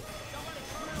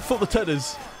 Fuck the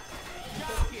teddies.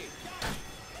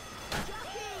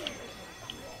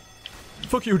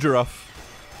 Fuck you, giraffe.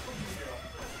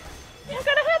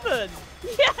 heaven!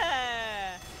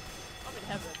 Yeah! I'm in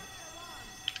heaven.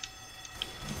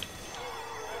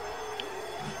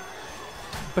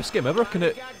 Best game ever. I can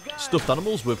hit stuffed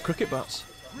animals with cricket bats.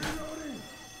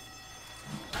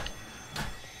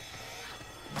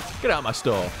 Get out of my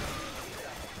store.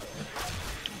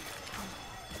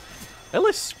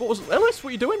 Ellis, what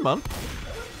are you doing, man?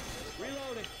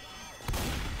 Reloading.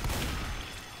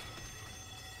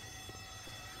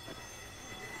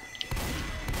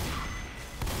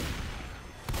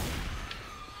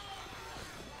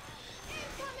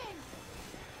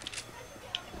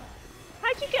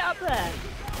 How'd you get up there?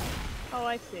 Oh,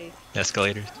 I see.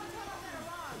 Escalators.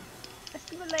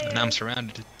 Escalator. And I'm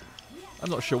surrounded. I'm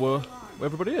not sure where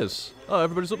everybody is. Oh,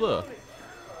 everybody's up there.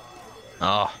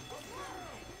 Oh,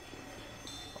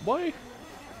 Why?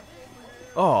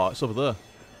 Oh, it's over there.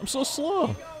 I'm so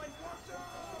slow.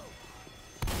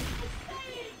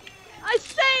 I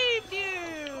saved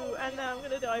you! And now I'm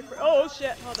gonna die for— oh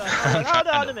shit, hold on, hold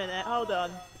on a minute, hold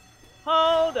on.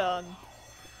 Hold on.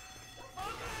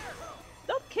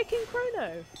 Stop kicking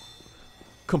Chrono.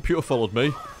 Computer followed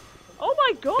me. Oh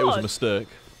my god! It was a mistake.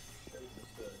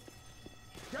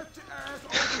 Get your ass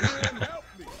over here and help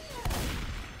me.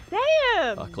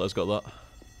 Damn! Ah, Claire's got that.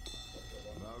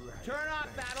 Turn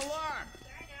off that alarm!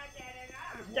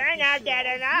 Turn off that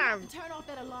alarm! Turn off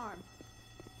that alarm.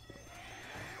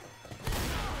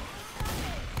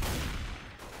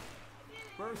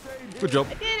 First aid. Good job.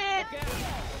 I did it!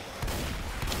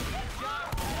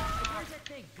 Where's that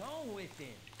thing going with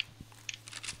it?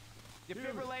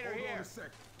 Defibrillator Hold on here. a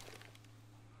sec.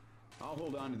 I'll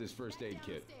hold on to this first aid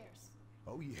kit. Downstairs.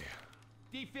 Oh yeah.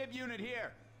 Defib unit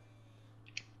here.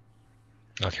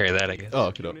 I'll carry that, I guess. Oh,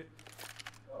 okay. Unit.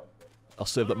 I'll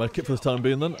save that medkit for the time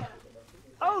being then.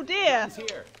 Oh dear! It's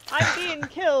here. I'm being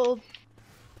killed.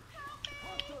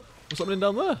 What's happening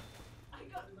down there?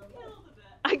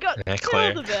 I got Yeah,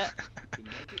 Claire. killed a bit.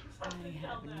 I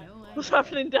have no What's idea.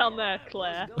 happening down there,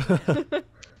 Claire?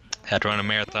 Had to run a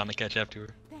marathon to catch up to her.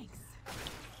 Thanks.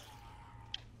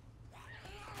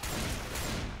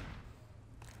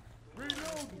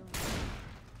 Reloading.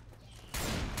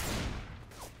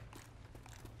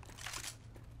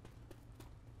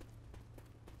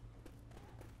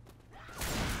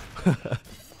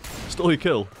 Stole your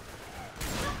kill.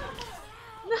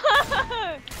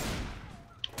 No!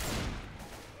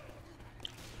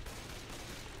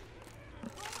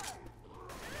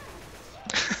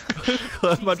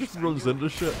 Claire man just runs into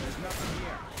shit.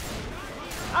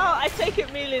 Oh, I take it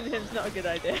meleeing him's not a good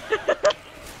idea.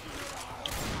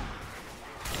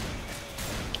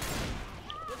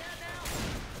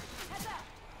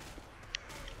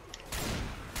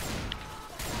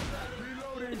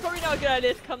 It's probably not a good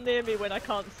idea to come near me when I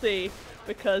can't see,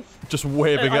 because Just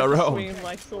waving it I'm around. swinging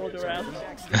my sword around. And we're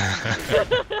at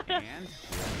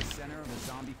the center of a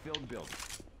zombie-filled building.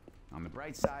 On the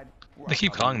bright side, we're They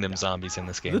keep all calling covered them up. zombies in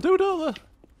this They game. do, don't they?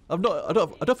 I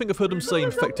don't think I've heard them say not a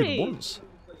infected zombie. once.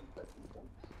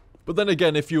 But then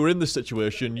again, if you were in this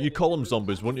situation, you call them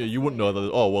zombies, wouldn't you? You wouldn't know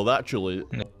that. Oh well, they're actually,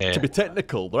 Yeah. to be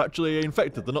technical, they're actually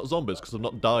infected. They're not zombies because they've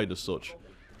not died as such.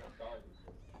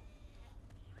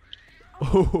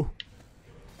 Oh.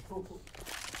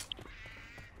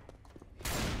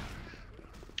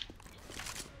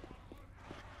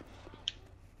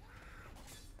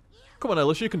 Come on,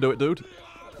 Ellis, you can do it, dude.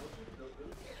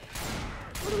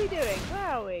 What are we doing? Where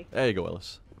are we? There you go,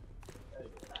 Ellis.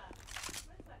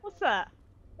 What's that?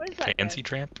 What is that? Fancy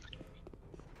tramp?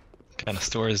 What kind of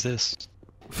store is this?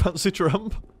 Fancy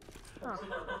tramp?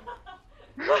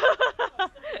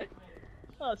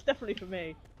 Oh, it's definitely for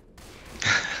me.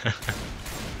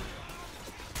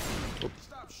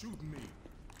 Stop shooting me.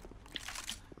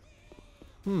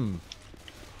 Hmm.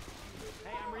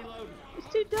 Hey, I'm reloading.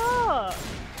 It's too dark.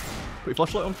 Put your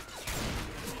flashlight on.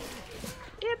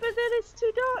 Yeah, but then it's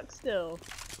too dark still.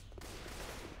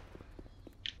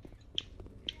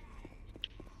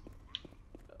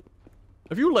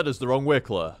 Have you led us the wrong way,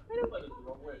 Claire?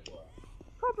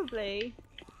 Probably.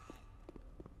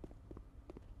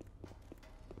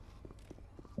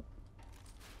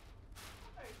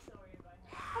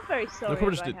 I'm very sorry probably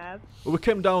if just I did- have. Well, we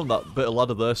came down that bit of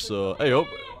ladder there, so... Hey up!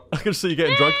 I can see you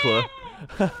getting dragged, Claire.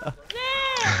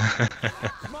 Yeah!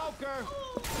 Smoker!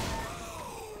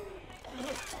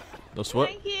 No sweat.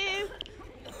 Thank you!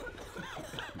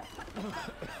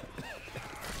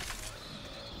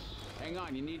 Hang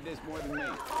on, you need this more than me.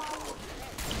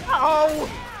 Oh!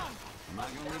 I'm not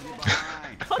gonna leave you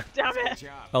behind. God damn Good it!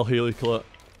 job. I'll heal you, Claire.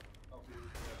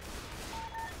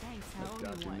 Thanks. How old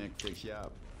Dr. you want? Nick picks you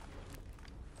up.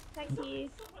 Thank you.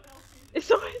 It's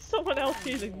always someone else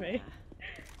healing me.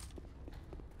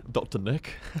 Dr.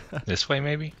 Nick. This way,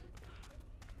 maybe?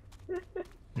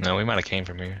 No, we might have came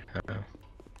from here. I don't know.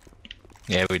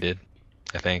 Yeah, we did.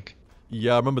 I think.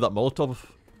 Yeah, I remember that Molotov.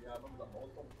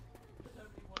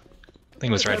 I think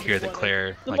it was right here that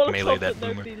Claire The like Molotov meleeed that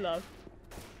boomer. nobody loved.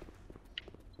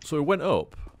 So we went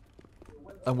up,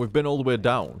 and we've been all the way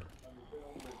down.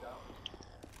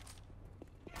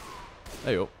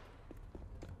 Hey up.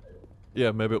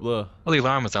 Yeah, maybe up there. Well, the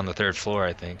alarm was on the 3rd floor,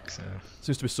 I think. So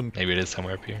Seems to be some. maybe it is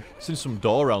somewhere up here. Seen some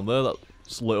door around there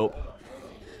that's lit up.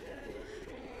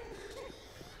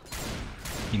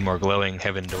 Need more glowing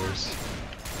heaven doors.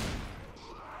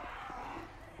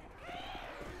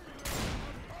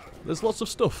 There's lots of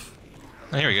stuff.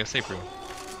 Oh, here we go. Safe room.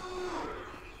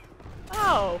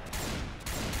 Oh.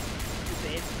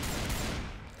 Stupid.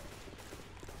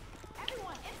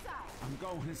 I'm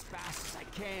going as fast as I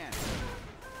can.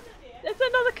 There's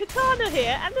another katana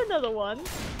here and another one.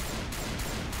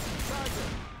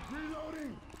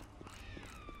 Reloading.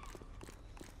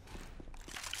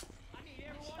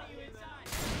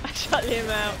 I shut him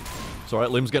out. It's alright,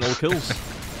 Liam's getting all the kills.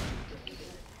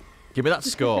 Give me that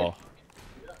score.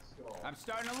 I'm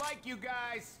starting to like you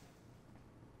guys.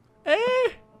 Eh?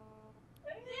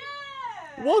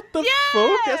 What the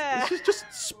Yeah! fuck? She's just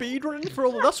speedrunning for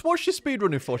all. That's what she's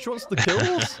speedrunning for. She wants the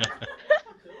kills.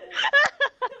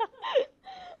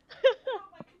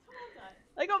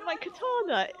 I got my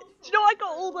katana. Do you know I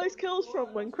got all those kills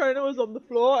from when Chrono was on the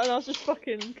floor and I was just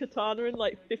fucking katana-ing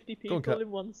like 50 Go on, people Cat.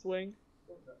 in one swing.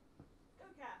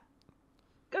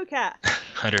 Go cat.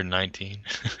 119.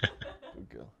 Good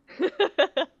girl.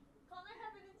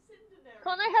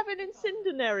 Can't I have an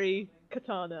incendiary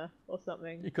katana or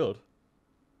something? You could.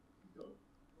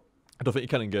 I don't think you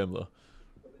can in game though.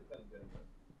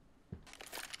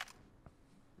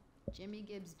 Jimmy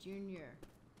Gibbs Jr.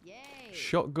 Yay!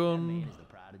 Shotgun. Man is the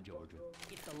pride of Georgia.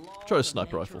 If the laws Try a of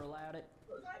sniper nature rifle. allowed it,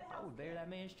 I would bear that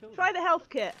man's children. Try the health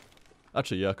kit.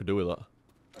 Actually, yeah, I could do with that.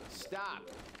 Stop.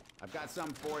 I've got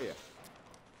something for you.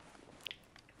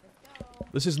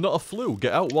 This is not a flu.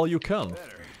 Get out while you can.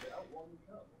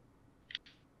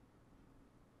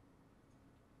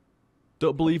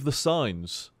 Don't believe the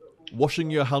signs. Washing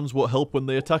your hands won't help when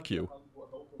they attack you.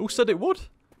 Who said it would?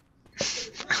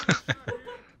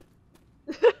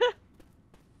 They're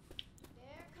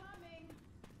coming.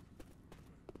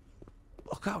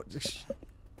 Look out.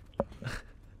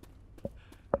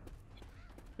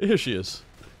 Here she is.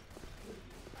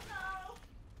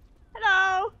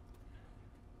 Hello.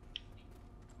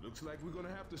 Looks like we're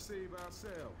gonna have to save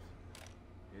ourselves.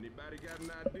 Anybody got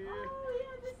an idea?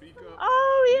 Speak up.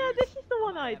 Oh yeah, this is the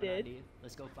one I have an did. idea.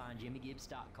 Let's go find Jimmy Gibbs'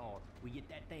 stock car. We get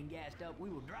that thing gassed up, we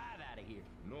will drive out of here.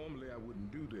 Normally I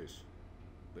wouldn't do this,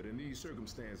 but in these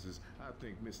circumstances, I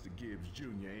think Mr. Gibbs Jr.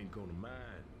 ain't gonna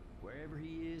mind. Wherever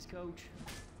he is, Coach,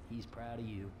 he's proud of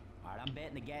you. All right, I'm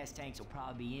betting the gas tanks will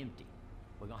probably be empty.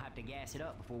 We're gonna have to gas it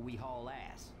up before we haul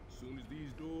ass. Soon as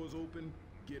these doors open,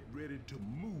 get ready to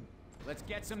move. Let's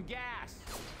get some gas.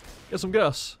 Get some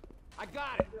gas. I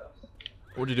got it.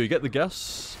 What do? You get the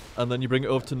gas, and then you bring it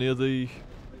over to near the...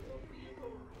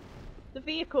 The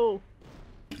vehicle.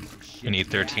 We need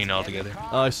 13 altogether.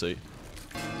 I see.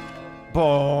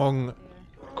 Bong!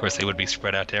 Of course, they would be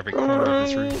spread out to every corner of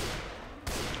this room.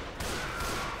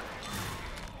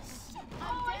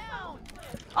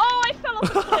 Oh, I fell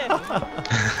off the cliff.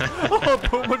 Oh,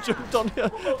 Boomer jumped on here.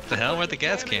 What the hell? Where'd the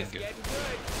gas can go?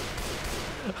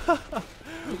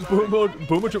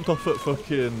 Boomer jumped off at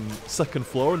fucking 2nd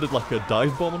floor and did like a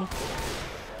dive bomb on him.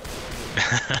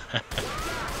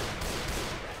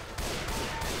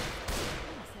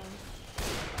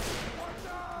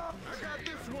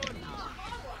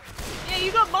 Yeah,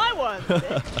 you got my one.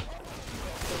 bitch.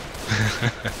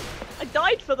 I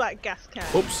died for that gas can.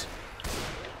 Oops.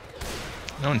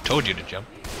 No one told you to jump.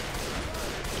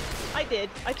 I did.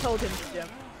 I told him to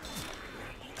jump.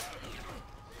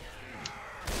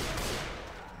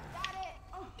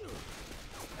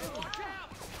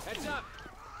 Heads up.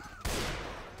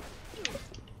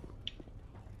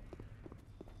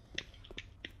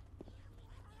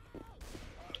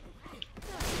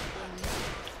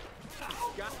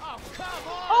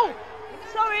 Oh,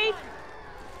 sorry.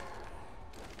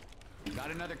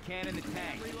 Got another can in the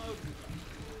tank.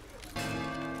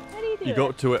 How do you do You it? go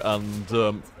up to it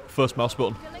and first mouse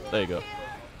button. There you go.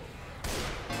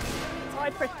 Oh, I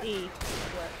pressed E.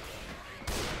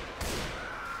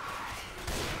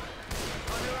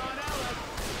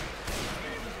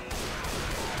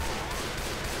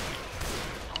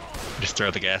 Just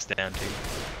throw the gas down too.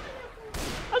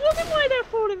 I was wondering why they're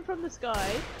falling from the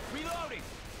sky. Reloading.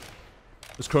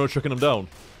 Is Chrono tricking them down?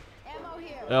 Ammo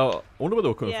here. I wonder where they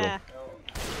were coming Yeah. from.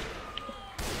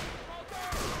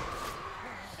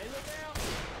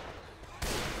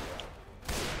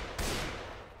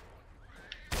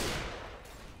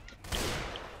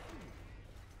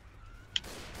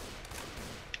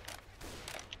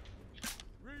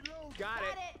 Got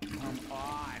it. Come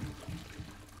on.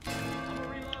 I'm gonna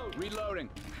reload. Reloading.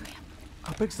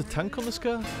 How big's the tank on this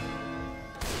guy? Ammo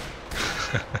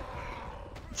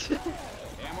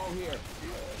here.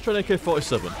 Let's try an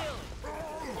AK-47.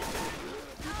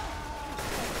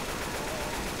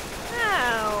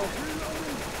 Ow!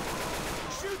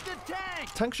 Shoot the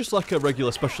tank. Tank's just like a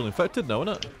regular special infected now,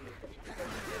 isn't it?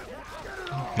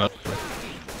 Mostly.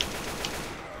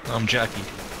 I'm Jackie.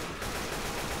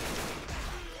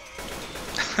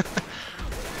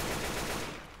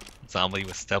 Zombie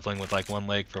was stepping with like one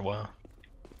leg for a while.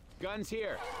 Guns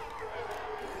here.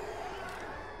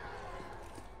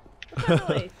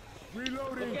 Totally.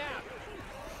 Reloading.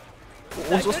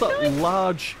 What's that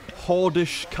large,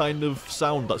 hoardish kind of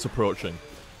sound that's approaching?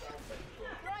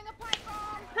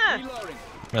 Huh. Reloading.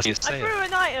 Must be a I sale. threw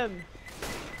an item.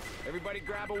 Everybody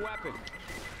grab a weapon.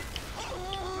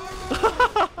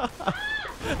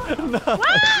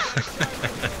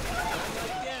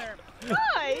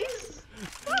 Nice.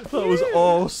 That was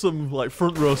awesome, like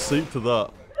front row seat to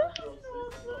that.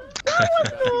 That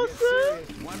was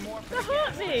awesome. One more for That the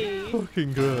hurt me.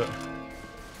 Fucking great.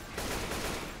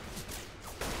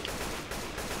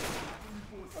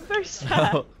 I'm very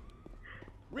sad.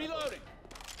 Reloading.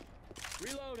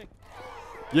 Reloading.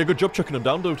 Yeah, good job chucking them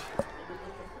down, dude.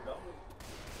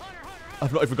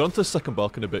 I've not even gone to the second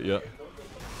balcony bit yet.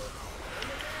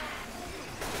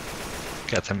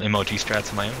 Got some emoji strats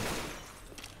of my own.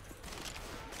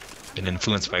 Been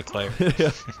influenced by Claire.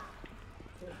 Yeah.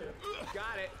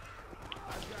 Got it.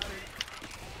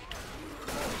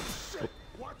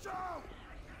 Watch out!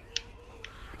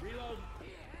 Reload.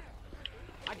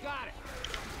 I got it.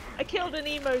 I killed an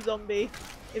emo zombie.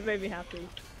 It made me happy.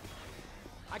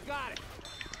 I got it.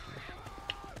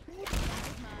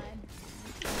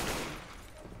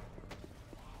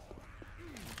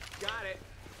 Got it.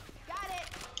 Got it.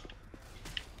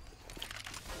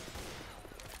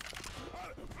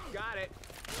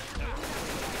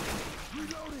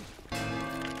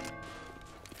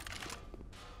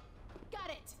 Got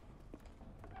it.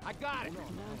 I got it.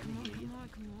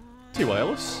 T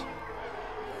wireless.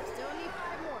 Still need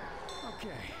 5 more.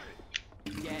 Okay.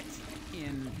 Get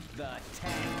in the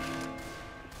tank.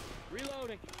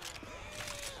 Reloading.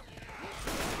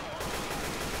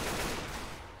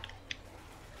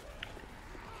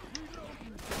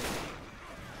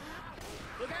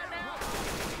 Look out now.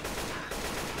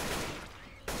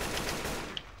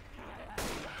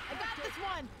 I got this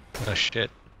one. Oh shit.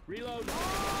 Reload.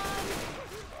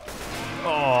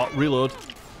 Oh, reload. Are you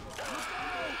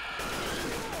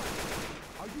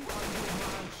out of your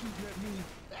mind shooting at me?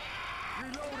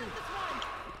 Reloading.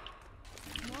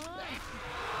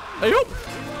 Hey up!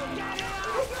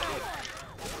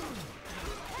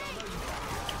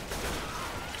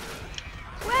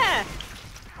 Where?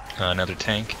 Another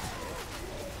tank.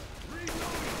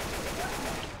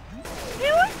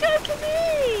 It won't go for me.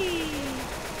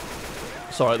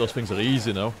 It's alright, those things are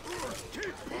easy now.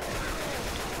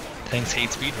 Tanks hate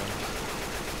speedrunners.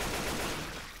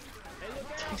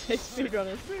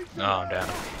 Speedrunners. Oh, I'm down.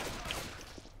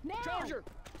 Now. Charger.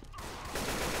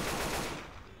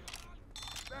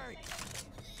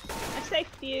 I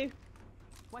saved you.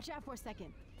 Watch out for a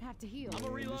second. Have to heal. I'm a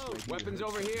reload. Weapons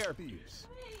over here.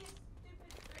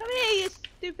 Come here, you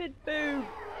stupid boob.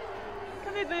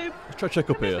 Come here, boob. Let's try check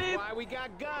up here. Boob. Why we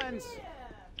got guns?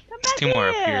 Come There's back 2 more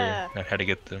up here. here. I had to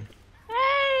get them.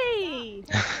 Hey!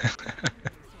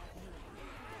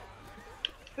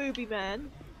 Booby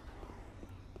man.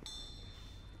 I'll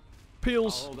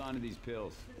Peels. hold on to these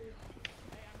pills.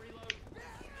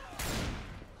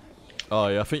 Oh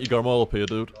yeah, I think you got them all up here,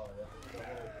 dude.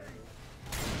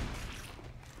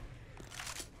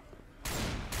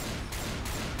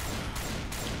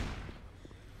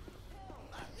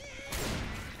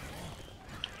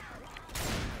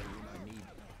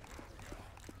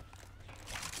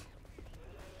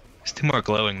 There's 2 more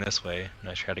glowing this way. I'm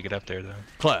not sure how to get up there though.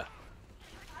 Claire.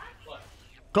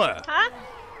 Claire. Huh?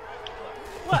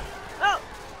 What? Oh,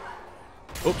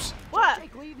 Oops. what?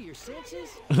 Take leave of your senses?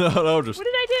 No, just What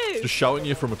did I do? just shouting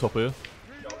you from atop here.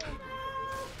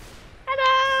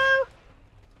 Hello!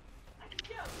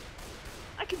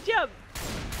 I can jump.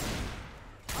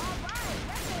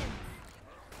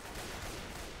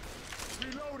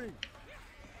 Reloading.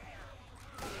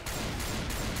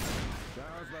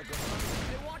 Sounds like a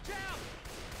Hey, watch out!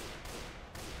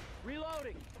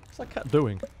 Reloading. What's that cat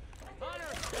doing?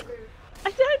 Hunter. I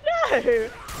don't know.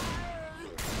 Hunter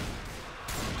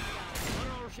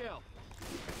on a shelf.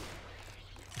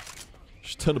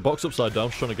 She's turned the box upside down,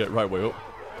 she's trying to get right way up.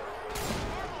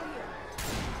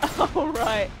 Oh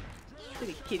right.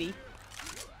 Silly kitty.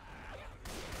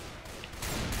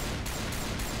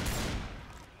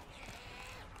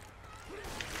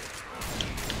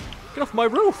 Get off my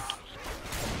roof!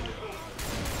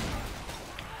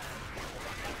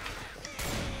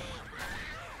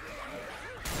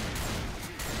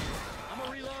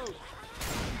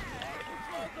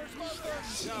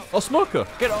 Oh, smoker!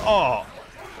 Get off! Oh!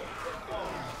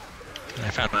 I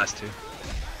found the last two.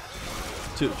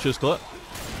 Cheers, Colette.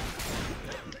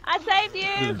 I saved you!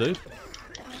 Did indeed.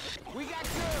 We got two.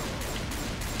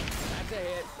 That's a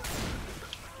hit.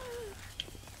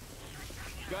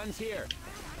 Guns here.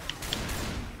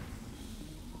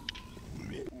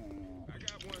 I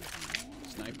got one.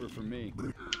 Sniper for me.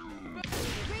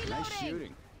 Nice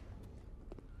shooting.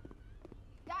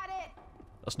 Got it.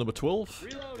 That's number 12.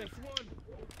 Reloading. One.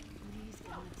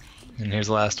 And here's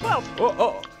the last one.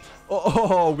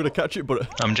 Oh, I'm gonna catch it, but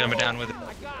I'm jumping down with it.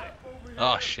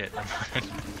 Oh shit.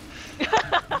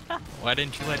 Why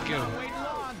didn't you let go? Wait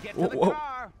long. Get to what, the what,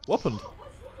 car. what happened?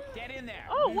 Get in there.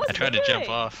 Oh, what's I tried he to jump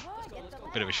doing? off.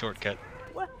 Bit of a shortcut.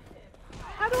 What?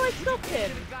 How do I stop him? Get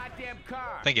to the goddamn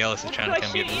car. I think Ellis is Do trying I to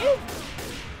come shoot get me. you?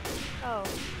 Oh.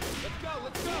 Let's go.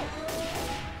 Let's go.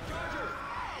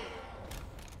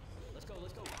 Let's go.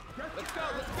 Let's go. Let's go.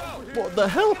 Let's go. What the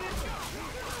hell?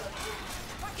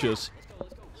 Cheers.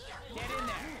 Get in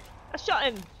there. I shot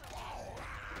him!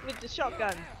 With the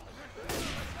shotgun.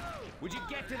 Would you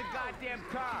get to the goddamn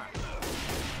car?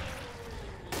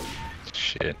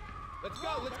 Shit. Let's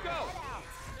go. Let's go.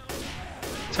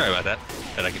 Sorry about that.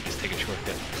 That I could just take a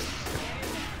shortcut.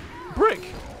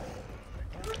 Brick!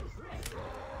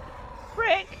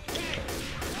 Brick!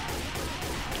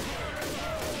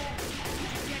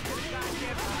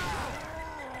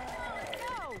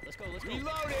 Let's go. Let's go.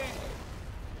 Reloading.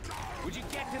 Would you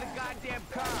get to the goddamn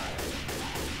car?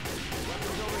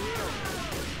 Weapons over here.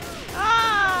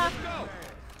 Ah! Let's go.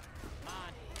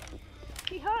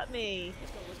 He hurt me.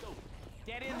 Let's go.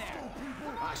 Get in there.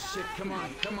 Ah, shit. Come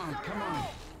on. Come on. Come on.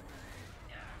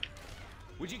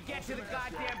 Would you get to the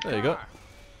goddamn car? There you go.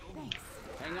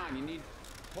 Hang on. You need...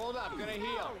 Hold up. Gonna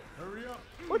heal. Hurry up.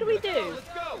 What do we do? Let's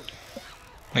go.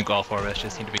 I think all four of us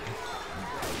just need to be.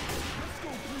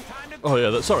 Time to... Oh yeah,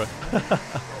 that's sorry.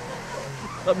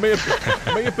 That may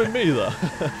have been me there.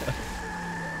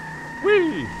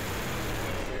 Whee!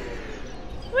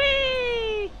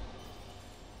 Whee!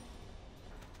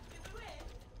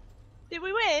 Did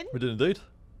we win? We did indeed.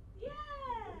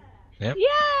 Yep.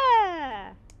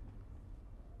 Yeah!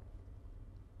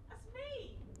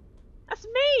 That's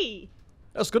me!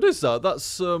 As good as that.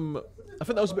 That's I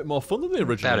think that was a bit more fun than the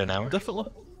original. About an hour.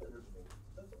 Definitely.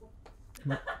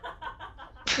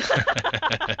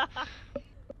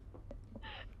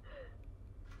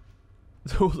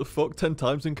 What the fuck? 10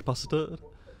 times incapacitated?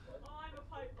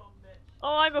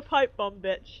 Oh, I'm a pipe bomb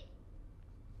bitch.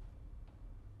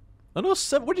 I know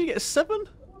 7. What did you get? 7?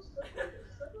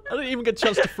 I didn't even get a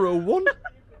chance to throw 1.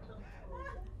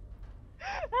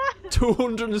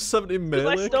 270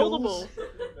 melee I stole them kills.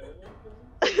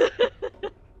 all.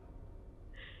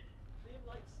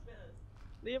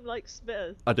 Liam likes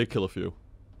spitters. I did kill a few.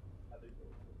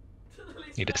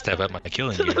 Need to step up my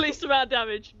killing To the gear. least amount of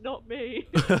damage, not me.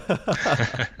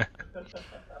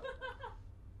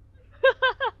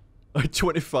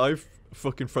 25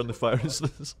 fucking friendly fire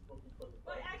incidents.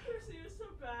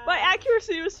 My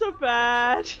accuracy was so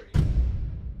bad.